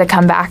 And then we get to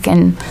come back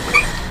and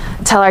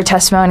tell our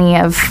testimony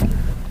of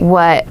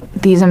what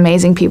these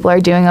amazing people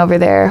are doing over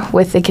there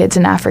with the kids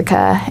in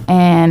Africa,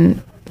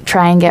 and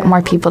try and get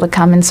more people to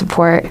come and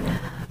support.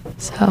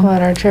 So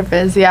what our trip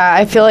is. Yeah,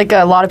 I feel like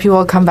a lot of people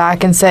will come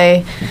back and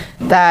say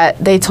that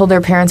they told their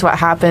parents what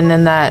happened,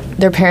 and that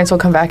their parents will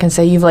come back and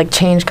say, you've like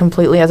changed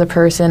completely as a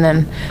person,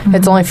 and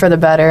it's only for the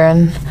better,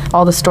 and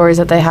all the stories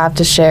that they have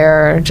to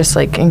share are just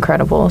like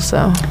incredible.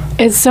 So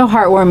it's so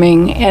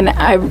heartwarming, and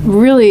I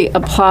really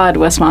applaud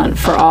Westmont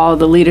for all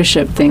the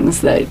leadership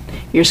things that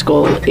your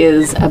school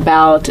is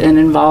about and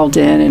involved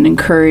in and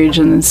encourage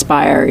and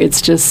inspire. It's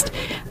just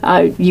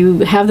you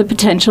have the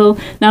potential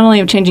not only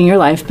of changing your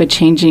life, but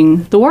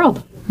changing the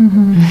world.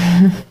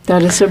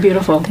 That is so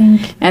beautiful.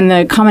 And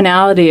the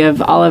commonality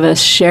of all of us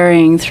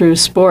sharing through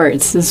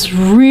sports is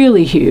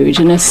really huge,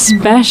 and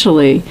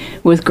especially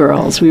with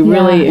girls. We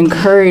really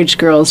encourage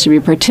girls to be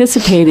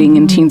participating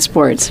in teen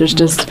sports. There's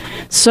just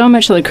so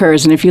much that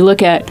occurs. And if you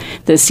look at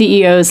the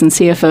CEOs and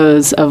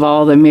CFOs of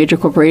all the major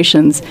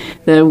corporations,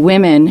 the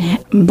women,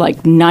 like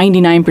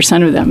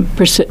 99% of them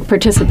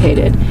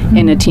participated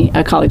in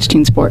a college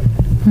teen sport.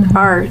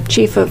 Our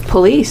chief of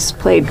police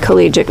played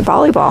collegiate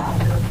volleyball.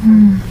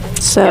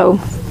 So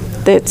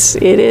it's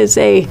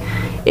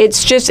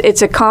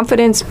a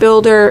confidence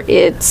builder.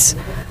 It's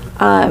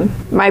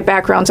my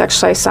background's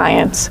exercise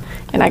science,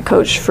 and I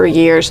coached for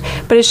years,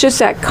 but it's just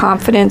that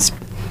confidence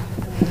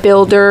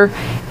builder,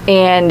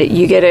 and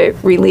you get to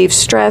relieve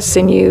stress,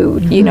 and you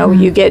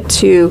get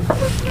to,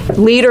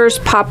 leaders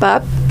pop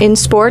up in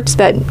sports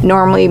that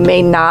normally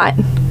may not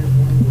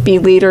be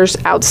leaders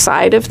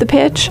outside of the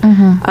pitch.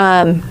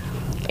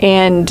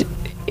 And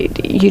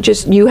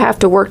you have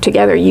to work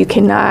together. You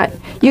can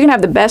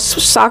have the best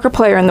soccer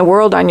player in the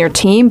world on your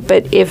team,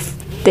 but if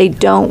they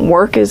don't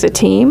work as a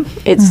team,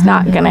 it's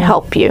not going to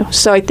help you.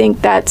 So I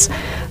think that's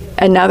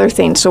another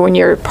thing. So when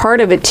you're part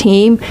of a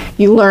team,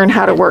 you learn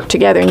how to work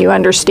together, and you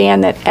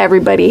understand that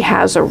everybody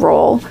has a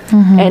role.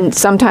 And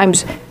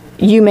sometimes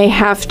you may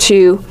have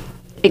to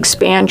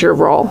expand your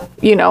role.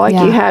 You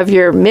have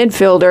your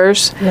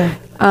midfielders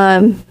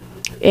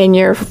and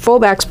your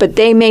fullbacks, but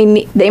they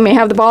may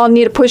have the ball and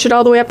need to push it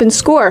all the way up and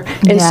score.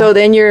 And so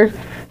then your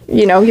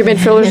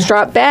midfielders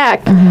drop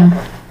back.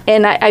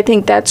 And I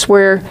think that's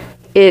where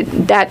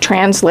that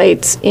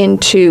translates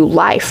into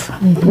life,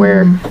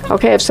 where,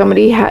 okay, if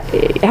somebody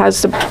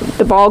has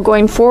the ball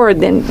going forward,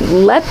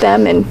 then let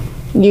them, and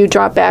you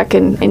drop back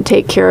and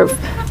take care of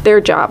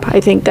their job. I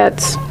think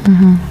that's,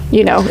 and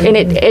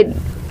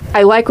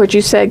I like what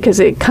you said, because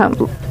it comes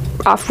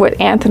off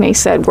what Anthony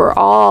said. We're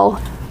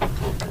all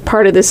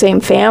part of the same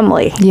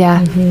family.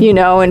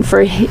 And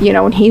for,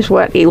 and he's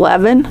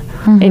 11,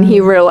 and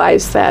he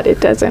realized that it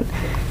doesn't,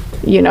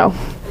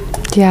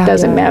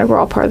 doesn't matter. We're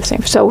all part of the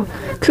same. So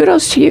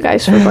kudos to you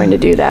guys for going to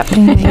do that.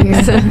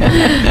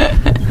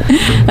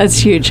 That's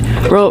huge.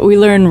 We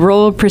learn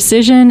role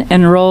precision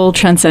and role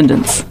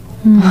transcendence.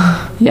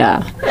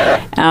 The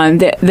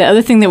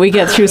other thing that we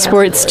get through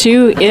sports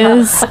too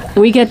is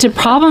we get to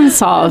problem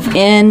solve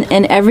in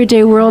an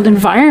everyday world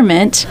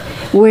environment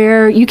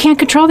where you can't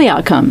control the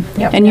outcome,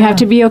 and you have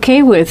to be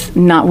okay with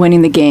not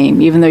winning the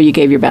game even though you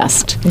gave your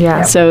best.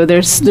 So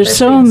there's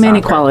so many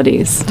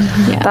qualities.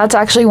 That's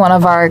actually one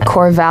of our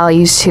core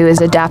values too,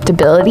 is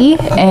adaptability,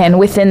 and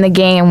within the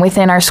game,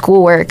 within our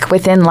schoolwork,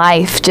 within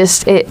life,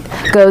 just it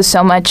goes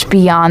so much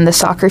beyond the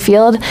soccer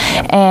field.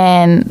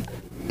 And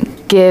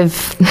give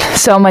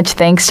so much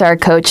thanks to our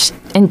coach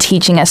in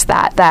teaching us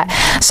that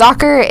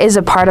soccer is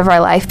a part of our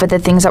life, but the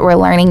things that we're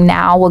learning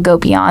now will go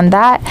beyond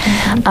that.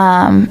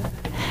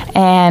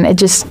 and it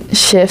just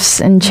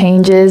shifts and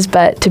changes,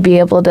 but to be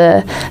able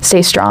to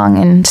stay strong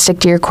and stick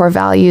to your core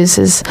values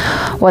is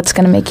what's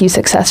going to make you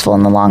successful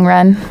in the long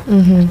run.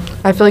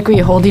 I feel like we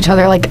hold each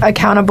other like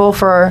accountable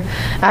for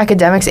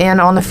academics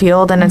and on the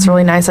field, and it's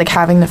really nice like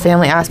having the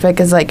family aspect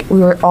because like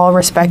we all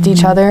respect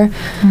each other,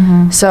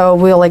 so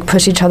we'll like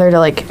push each other to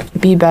like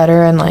be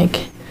better and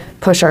like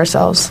push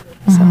ourselves.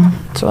 So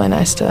it's really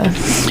nice to.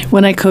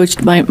 When I coached,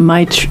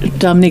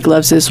 Dominique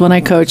loves this. When I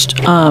coached,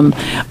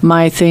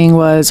 my thing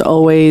was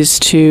always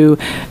to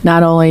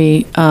not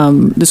only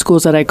the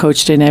schools that I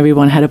coached in,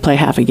 everyone had to play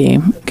half a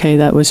game. Okay,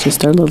 that was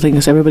just our little thing.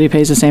 Because everybody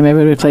plays the same,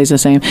 everybody plays the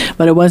same.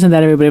 But it wasn't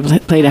that everybody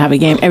played a half a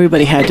game.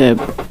 Everybody had to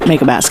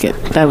make a basket.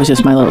 That was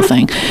just my little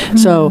thing.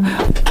 So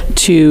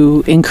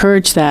to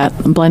encourage that,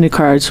 blended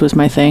cards was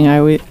my thing.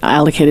 I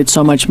allocated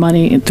so much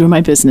money through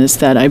my business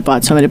that I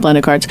bought so many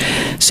blended cards.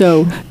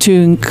 So to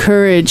encourage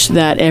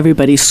that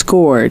everybody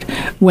scored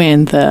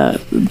when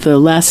the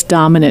less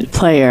dominant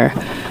player,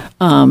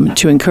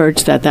 to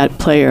encourage that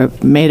player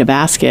made a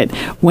basket.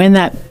 When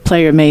that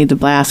player made the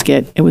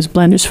basket, it was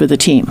blenders for the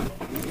team.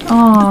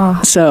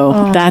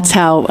 That's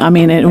how, I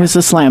mean, it was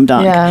a slam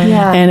dunk.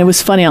 And it was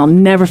funny. I'll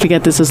never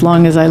forget this as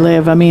long as I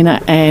live. I mean,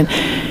 and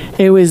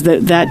it was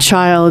that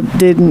child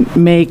didn't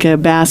make a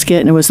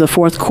basket, and it was the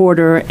fourth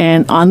quarter,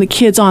 and on the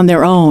kids on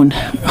their own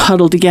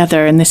huddled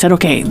together, and they said,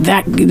 okay,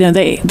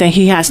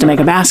 he has to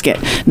make a basket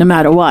no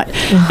matter what.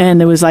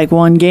 And it was like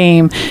one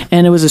game,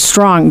 and it was a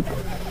strong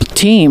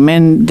team,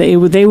 and they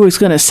was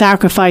going to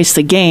sacrifice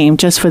the game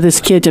just for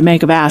this kid to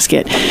make a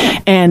basket.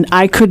 And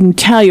I couldn't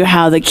tell you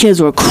how the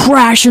kids were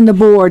crashing the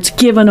boards,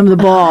 giving them the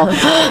ball,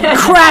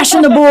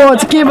 crashing the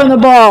boards, giving the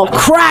ball,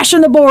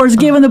 crashing the boards,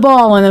 giving the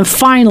ball, and then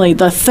finally,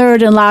 the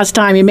third and last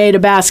time he made a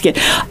basket,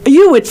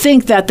 you would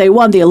think that they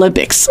won the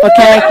Olympics,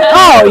 okay?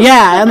 Oh,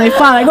 yeah, and they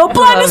finally go,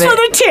 blenders for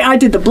the team. I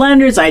did the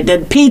blenders, I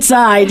did pizza,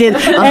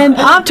 and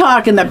I'm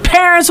talking, the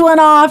parents went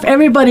off,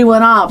 everybody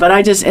went off, but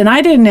I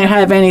didn't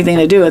have anything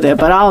to do with it,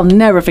 but I'll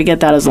never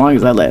forget that as long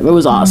as I live. It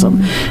was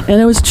awesome.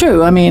 And it was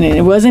true. I mean,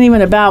 it wasn't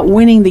even about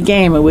winning the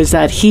game. It was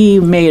that he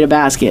made a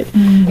basket.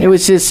 It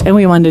was just, and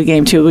we won the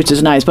game too, which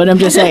is nice. But I'm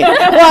just saying,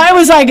 well, it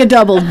was like a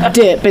double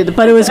dip,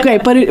 but it was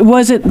great. But it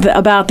wasn't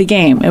about the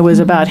game. It was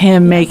about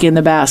him making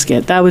the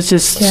basket. That was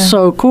just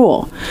so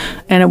cool.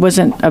 And it was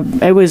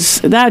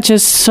that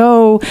just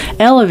so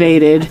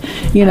elevated,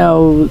 you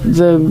know,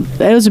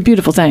 it was a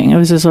beautiful thing. It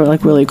was just sort of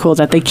like really cool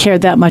that they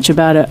cared that much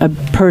about a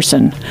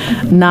person,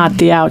 not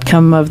the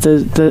outcome of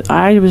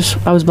I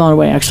was blown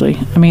away, actually.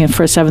 I mean,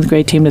 for a 7th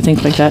grade team to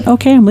think like that.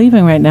 Okay, I'm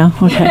leaving right now.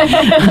 Okay.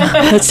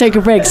 Let's take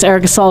a break. It's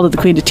Erica Salda, the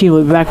Queen of Teen.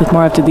 We'll be back with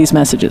more after these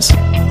messages.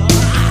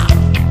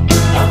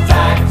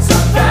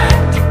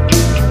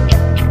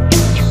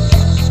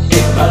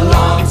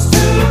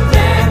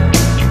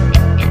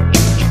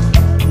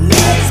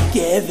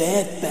 Give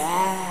it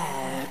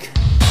back.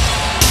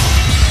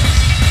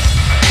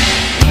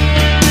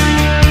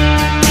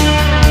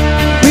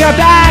 We are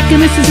back,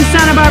 and this is the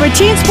Santa Barbara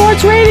Teen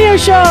Sports Radio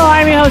Show.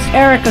 I'm your host,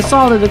 Erica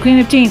Salda, the Queen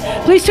of Teen.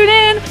 Please tune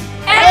in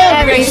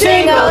every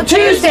single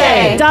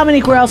Tuesday.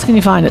 Dominique, where else can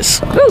you find us?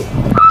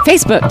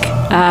 Facebook,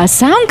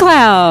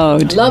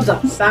 SoundCloud. Love them.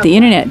 SoundCloud. The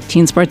internet,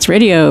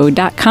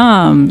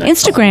 teensportsradio.com,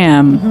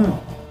 Instagram.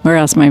 Where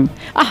else am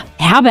I?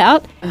 How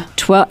about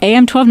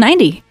AM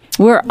 1290?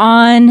 We're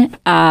on,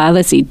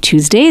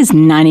 Tuesdays,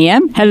 9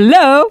 a.m.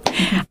 Hello.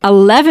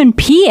 11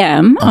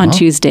 p.m. on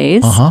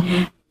Tuesdays.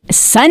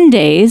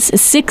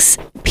 Sundays, 6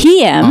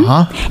 p.m.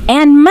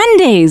 And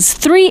Mondays,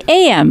 3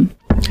 a.m.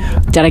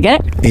 Did I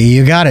get it?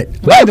 You got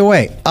it. By the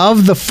way,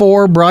 of the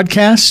 4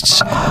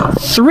 broadcasts,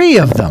 3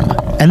 of them,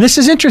 and this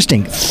is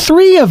interesting,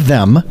 3 of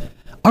them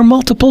are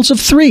multiples of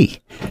 3.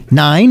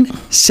 9,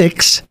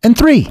 6, and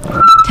 3.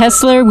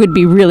 Tesla would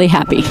be really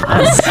happy.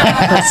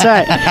 That's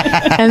right.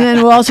 And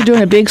then we're also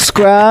doing a big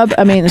scrub.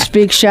 I mean,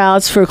 big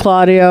shouts for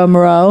Claudia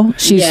Moreau.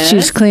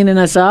 She's cleaning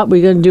us up.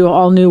 We're going to do an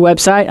all-new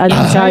website. I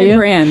didn't tell you.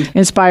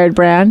 Inspired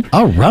brand.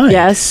 All right.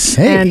 Yes.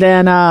 Hey. And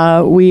then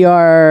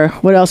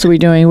what else are we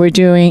doing? We're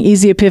doing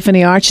Easy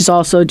Epiphany Art. She's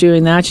also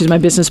doing that. She's my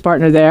business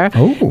partner there.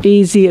 Oh.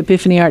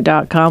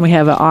 EasyEpiphanyArt.com. We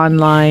have an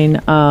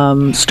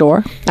online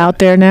store out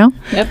there now.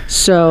 Yep.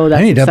 So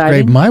that's I need to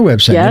upgrade my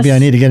website. Yes. Maybe I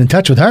need to get in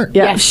touch with her.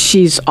 Yeah,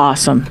 she's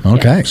awesome.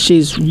 Okay. Yeah,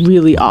 she's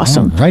really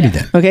awesome. Righty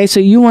then. Okay, so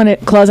you want to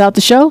close out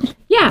the show?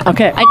 Yeah.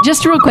 Okay.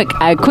 Just real quick,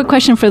 a quick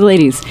question for the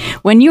ladies.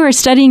 When you are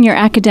studying your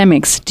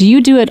academics, do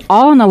you do it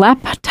all on a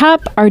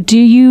laptop or do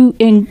you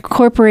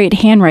incorporate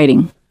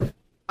handwriting?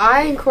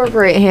 I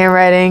incorporate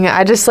handwriting.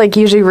 I just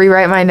usually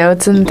rewrite my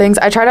notes and things.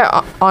 I try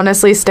to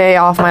honestly stay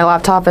off my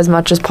laptop as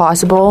much as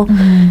possible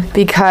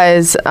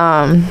because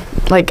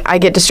like I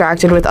get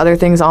distracted with other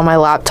things on my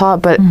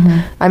laptop, but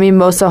I mean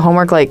most of the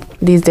homework like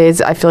these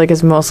days I feel like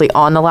is mostly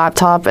on the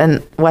laptop, and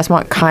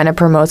Westmont kind of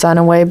promotes that in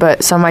a way,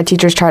 but some of my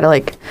teachers try to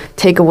like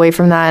take away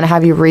from that and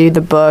have you read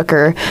the book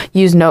or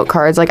use note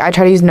cards. Like I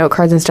try to use note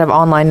cards instead of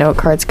online note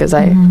cards because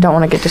I don't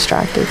want to get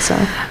distracted. So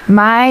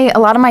a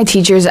lot of my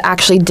teachers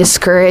actually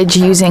discourage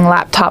using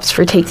laptops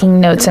for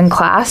taking notes in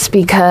class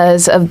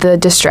because of the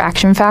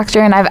distraction factor,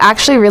 and I've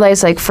actually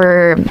realized like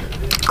for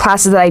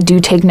classes that I do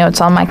take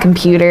notes on my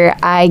computer,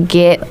 I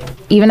get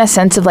even a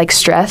sense of like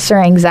stress or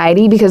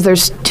anxiety because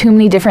there's too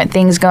many different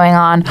things going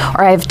on,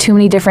 or I have too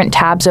many different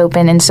tabs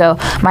open, and so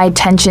my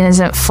attention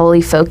isn't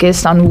fully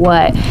focused on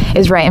what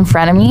is right in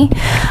front of me.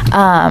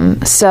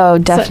 So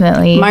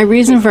definitely. So my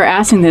reason for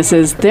asking this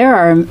is there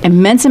are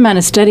immense amount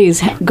of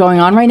studies going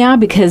on right now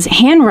because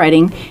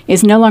handwriting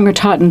is no longer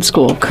taught in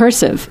school.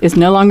 Cursive is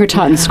no longer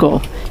taught in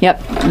school.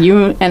 Yep,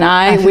 you and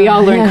I, we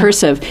all learn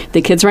cursive.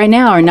 The kids right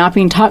now are not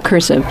being taught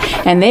cursive,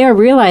 and they are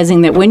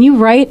realizing that when you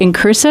write in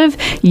cursive,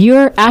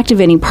 you're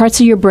activating parts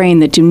of your brain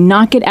that do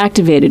not get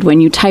activated when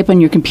you type on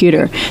your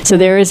computer. So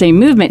there is a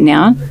movement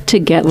now to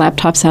get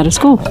laptops out of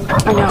school.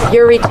 I know.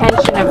 Your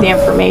retention of the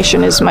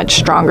information is much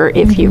stronger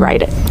if you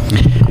write it.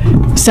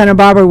 Senator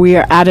Barber, we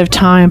are out of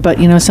time, but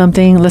you know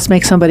something? Let's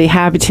make somebody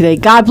happy today.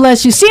 God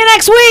bless you. See you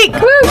next week.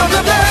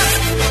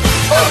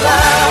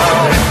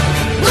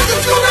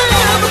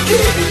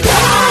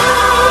 Woo!